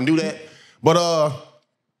probably fucking do that. But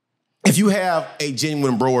if you have a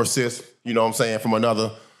genuine bro or sis, you know what I'm saying, from a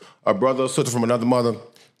brother or sister from another mother,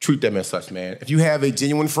 treat them as such, man. If you have a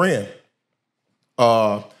genuine friend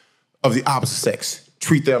of the opposite sex,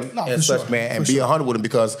 treat them as such, man, and be 100 with them,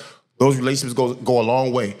 because those relationships go a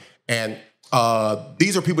long way. And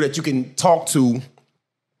these are people that you can talk to,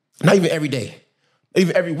 not even every day,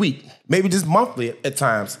 even every week, maybe just monthly at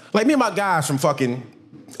times. Like me and my guys from fucking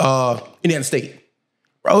Indiana State,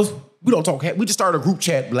 bros. We don't talk. We just started a group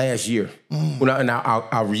chat last year in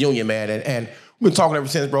our reunion, man, and we've been talking ever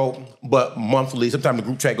since, bro. But monthly, sometimes the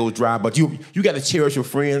group chat goes dry. But you got to cherish your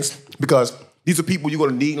friends, because these are people you're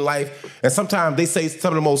gonna need in life. And sometimes they say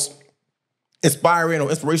some of the most inspiring or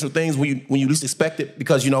inspirational things when you least expect it,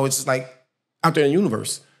 because you know it's just like out there in the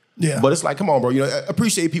universe. Yeah. But it's like, come on, bro. You know,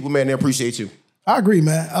 appreciate people, man. They appreciate you. I agree,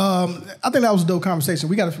 man. I think that was a dope conversation.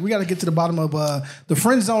 We got to get to the bottom of the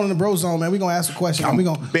friend zone and the bro zone, man. We gonna ask a question. We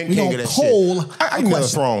gonna poll. I need another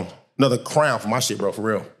throne, another crown for my shit, bro. For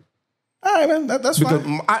real. All right, man. That's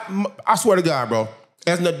fine. I swear to God, bro.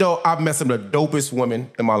 As an adult, I've met some of the dopest women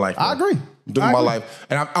in my life. Bro. I agree. My life,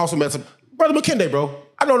 and I've also met some Brother McKinday, bro.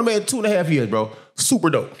 I know the man 2.5 years, bro. Super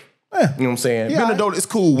dope. Yeah. You know what I'm saying? Yeah, being an adult is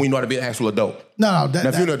cool when you know how to be an actual adult. No, now,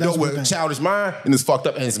 if you're an adult with a childish mind, and it's fucked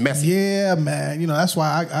up and it's messy. Yeah, man. You know, that's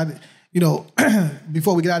why I you know,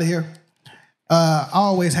 before we get out of here, I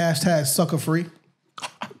always hashtag sucker free.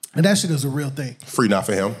 And that shit is a real thing. Free not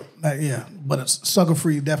for him. Yeah, but it's sucker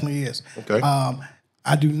free definitely is. Okay.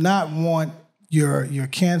 I do not want your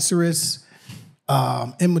cancerous,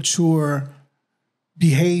 immature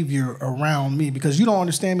behavior around me, because you don't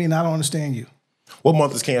understand me and I don't understand you. What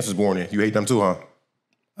month is Cancer's born in? You hate them too, huh?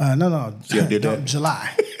 No. Yeah, did that? July.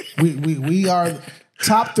 we are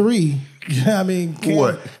top 3. You know what I mean?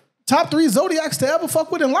 What? Top 3 zodiacs to ever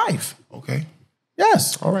fuck with in life. Okay.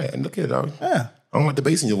 Yes. All right. And look at it, dog. Yeah. I don't like the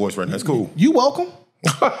bass in your voice right now. That's cool. You welcome.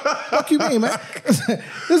 Fuck you mean, man? This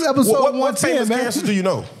is episode 110, what famous man. Cancer do you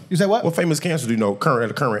know? You say what? What famous Cancer do you know?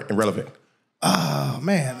 Current and relevant.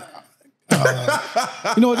 Man.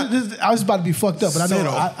 You know, I was about to be fucked up, but I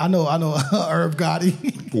know Irv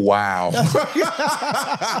Gotti. Wow.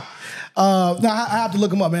 Now I have to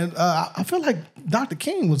look him up, man. I feel like Dr.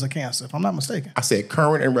 King was a Cancer, if I'm not mistaken. I said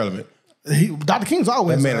current and relevant. Dr. King's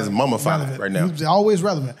always that man is mummified relevant right now. He's always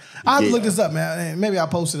relevant. I have to look this up, man. Maybe I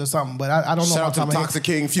posted or something, but I don't know. Shout out to the Toxic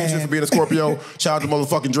King Future for being a Scorpio. Shout out to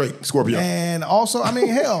motherfucking Drake, Scorpio. And also, I mean,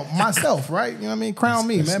 hell, myself, right? You know what I mean? Crown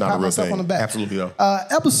me, man. Pat myself on the back. Absolutely, though.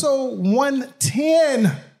 Episode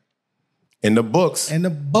 110. In the books. In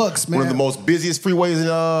the books, man. One of the most busiest freeways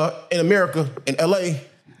in America, in LA.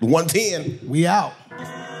 110. We out. We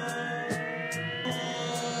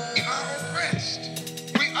are oppressed.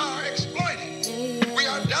 We are exploited. We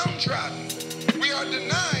are downtrodden. We are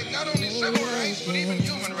denied not only civil rights, but even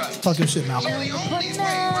human rights. Talk your shit, Malcolm. So the only way we're going to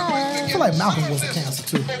I feel like Malcolm was a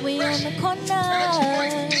Cancer, too. We on the corner.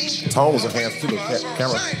 Tone was a Cancer, too.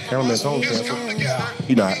 Cameraman Tone was a Cancer.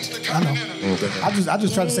 He not. I know. Okay. I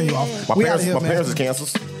just tried to send you off. My parents is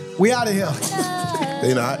Cancers. We out of here.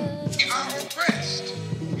 They not. We are oppressed.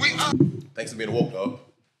 We are. Thanks for being woke, dog.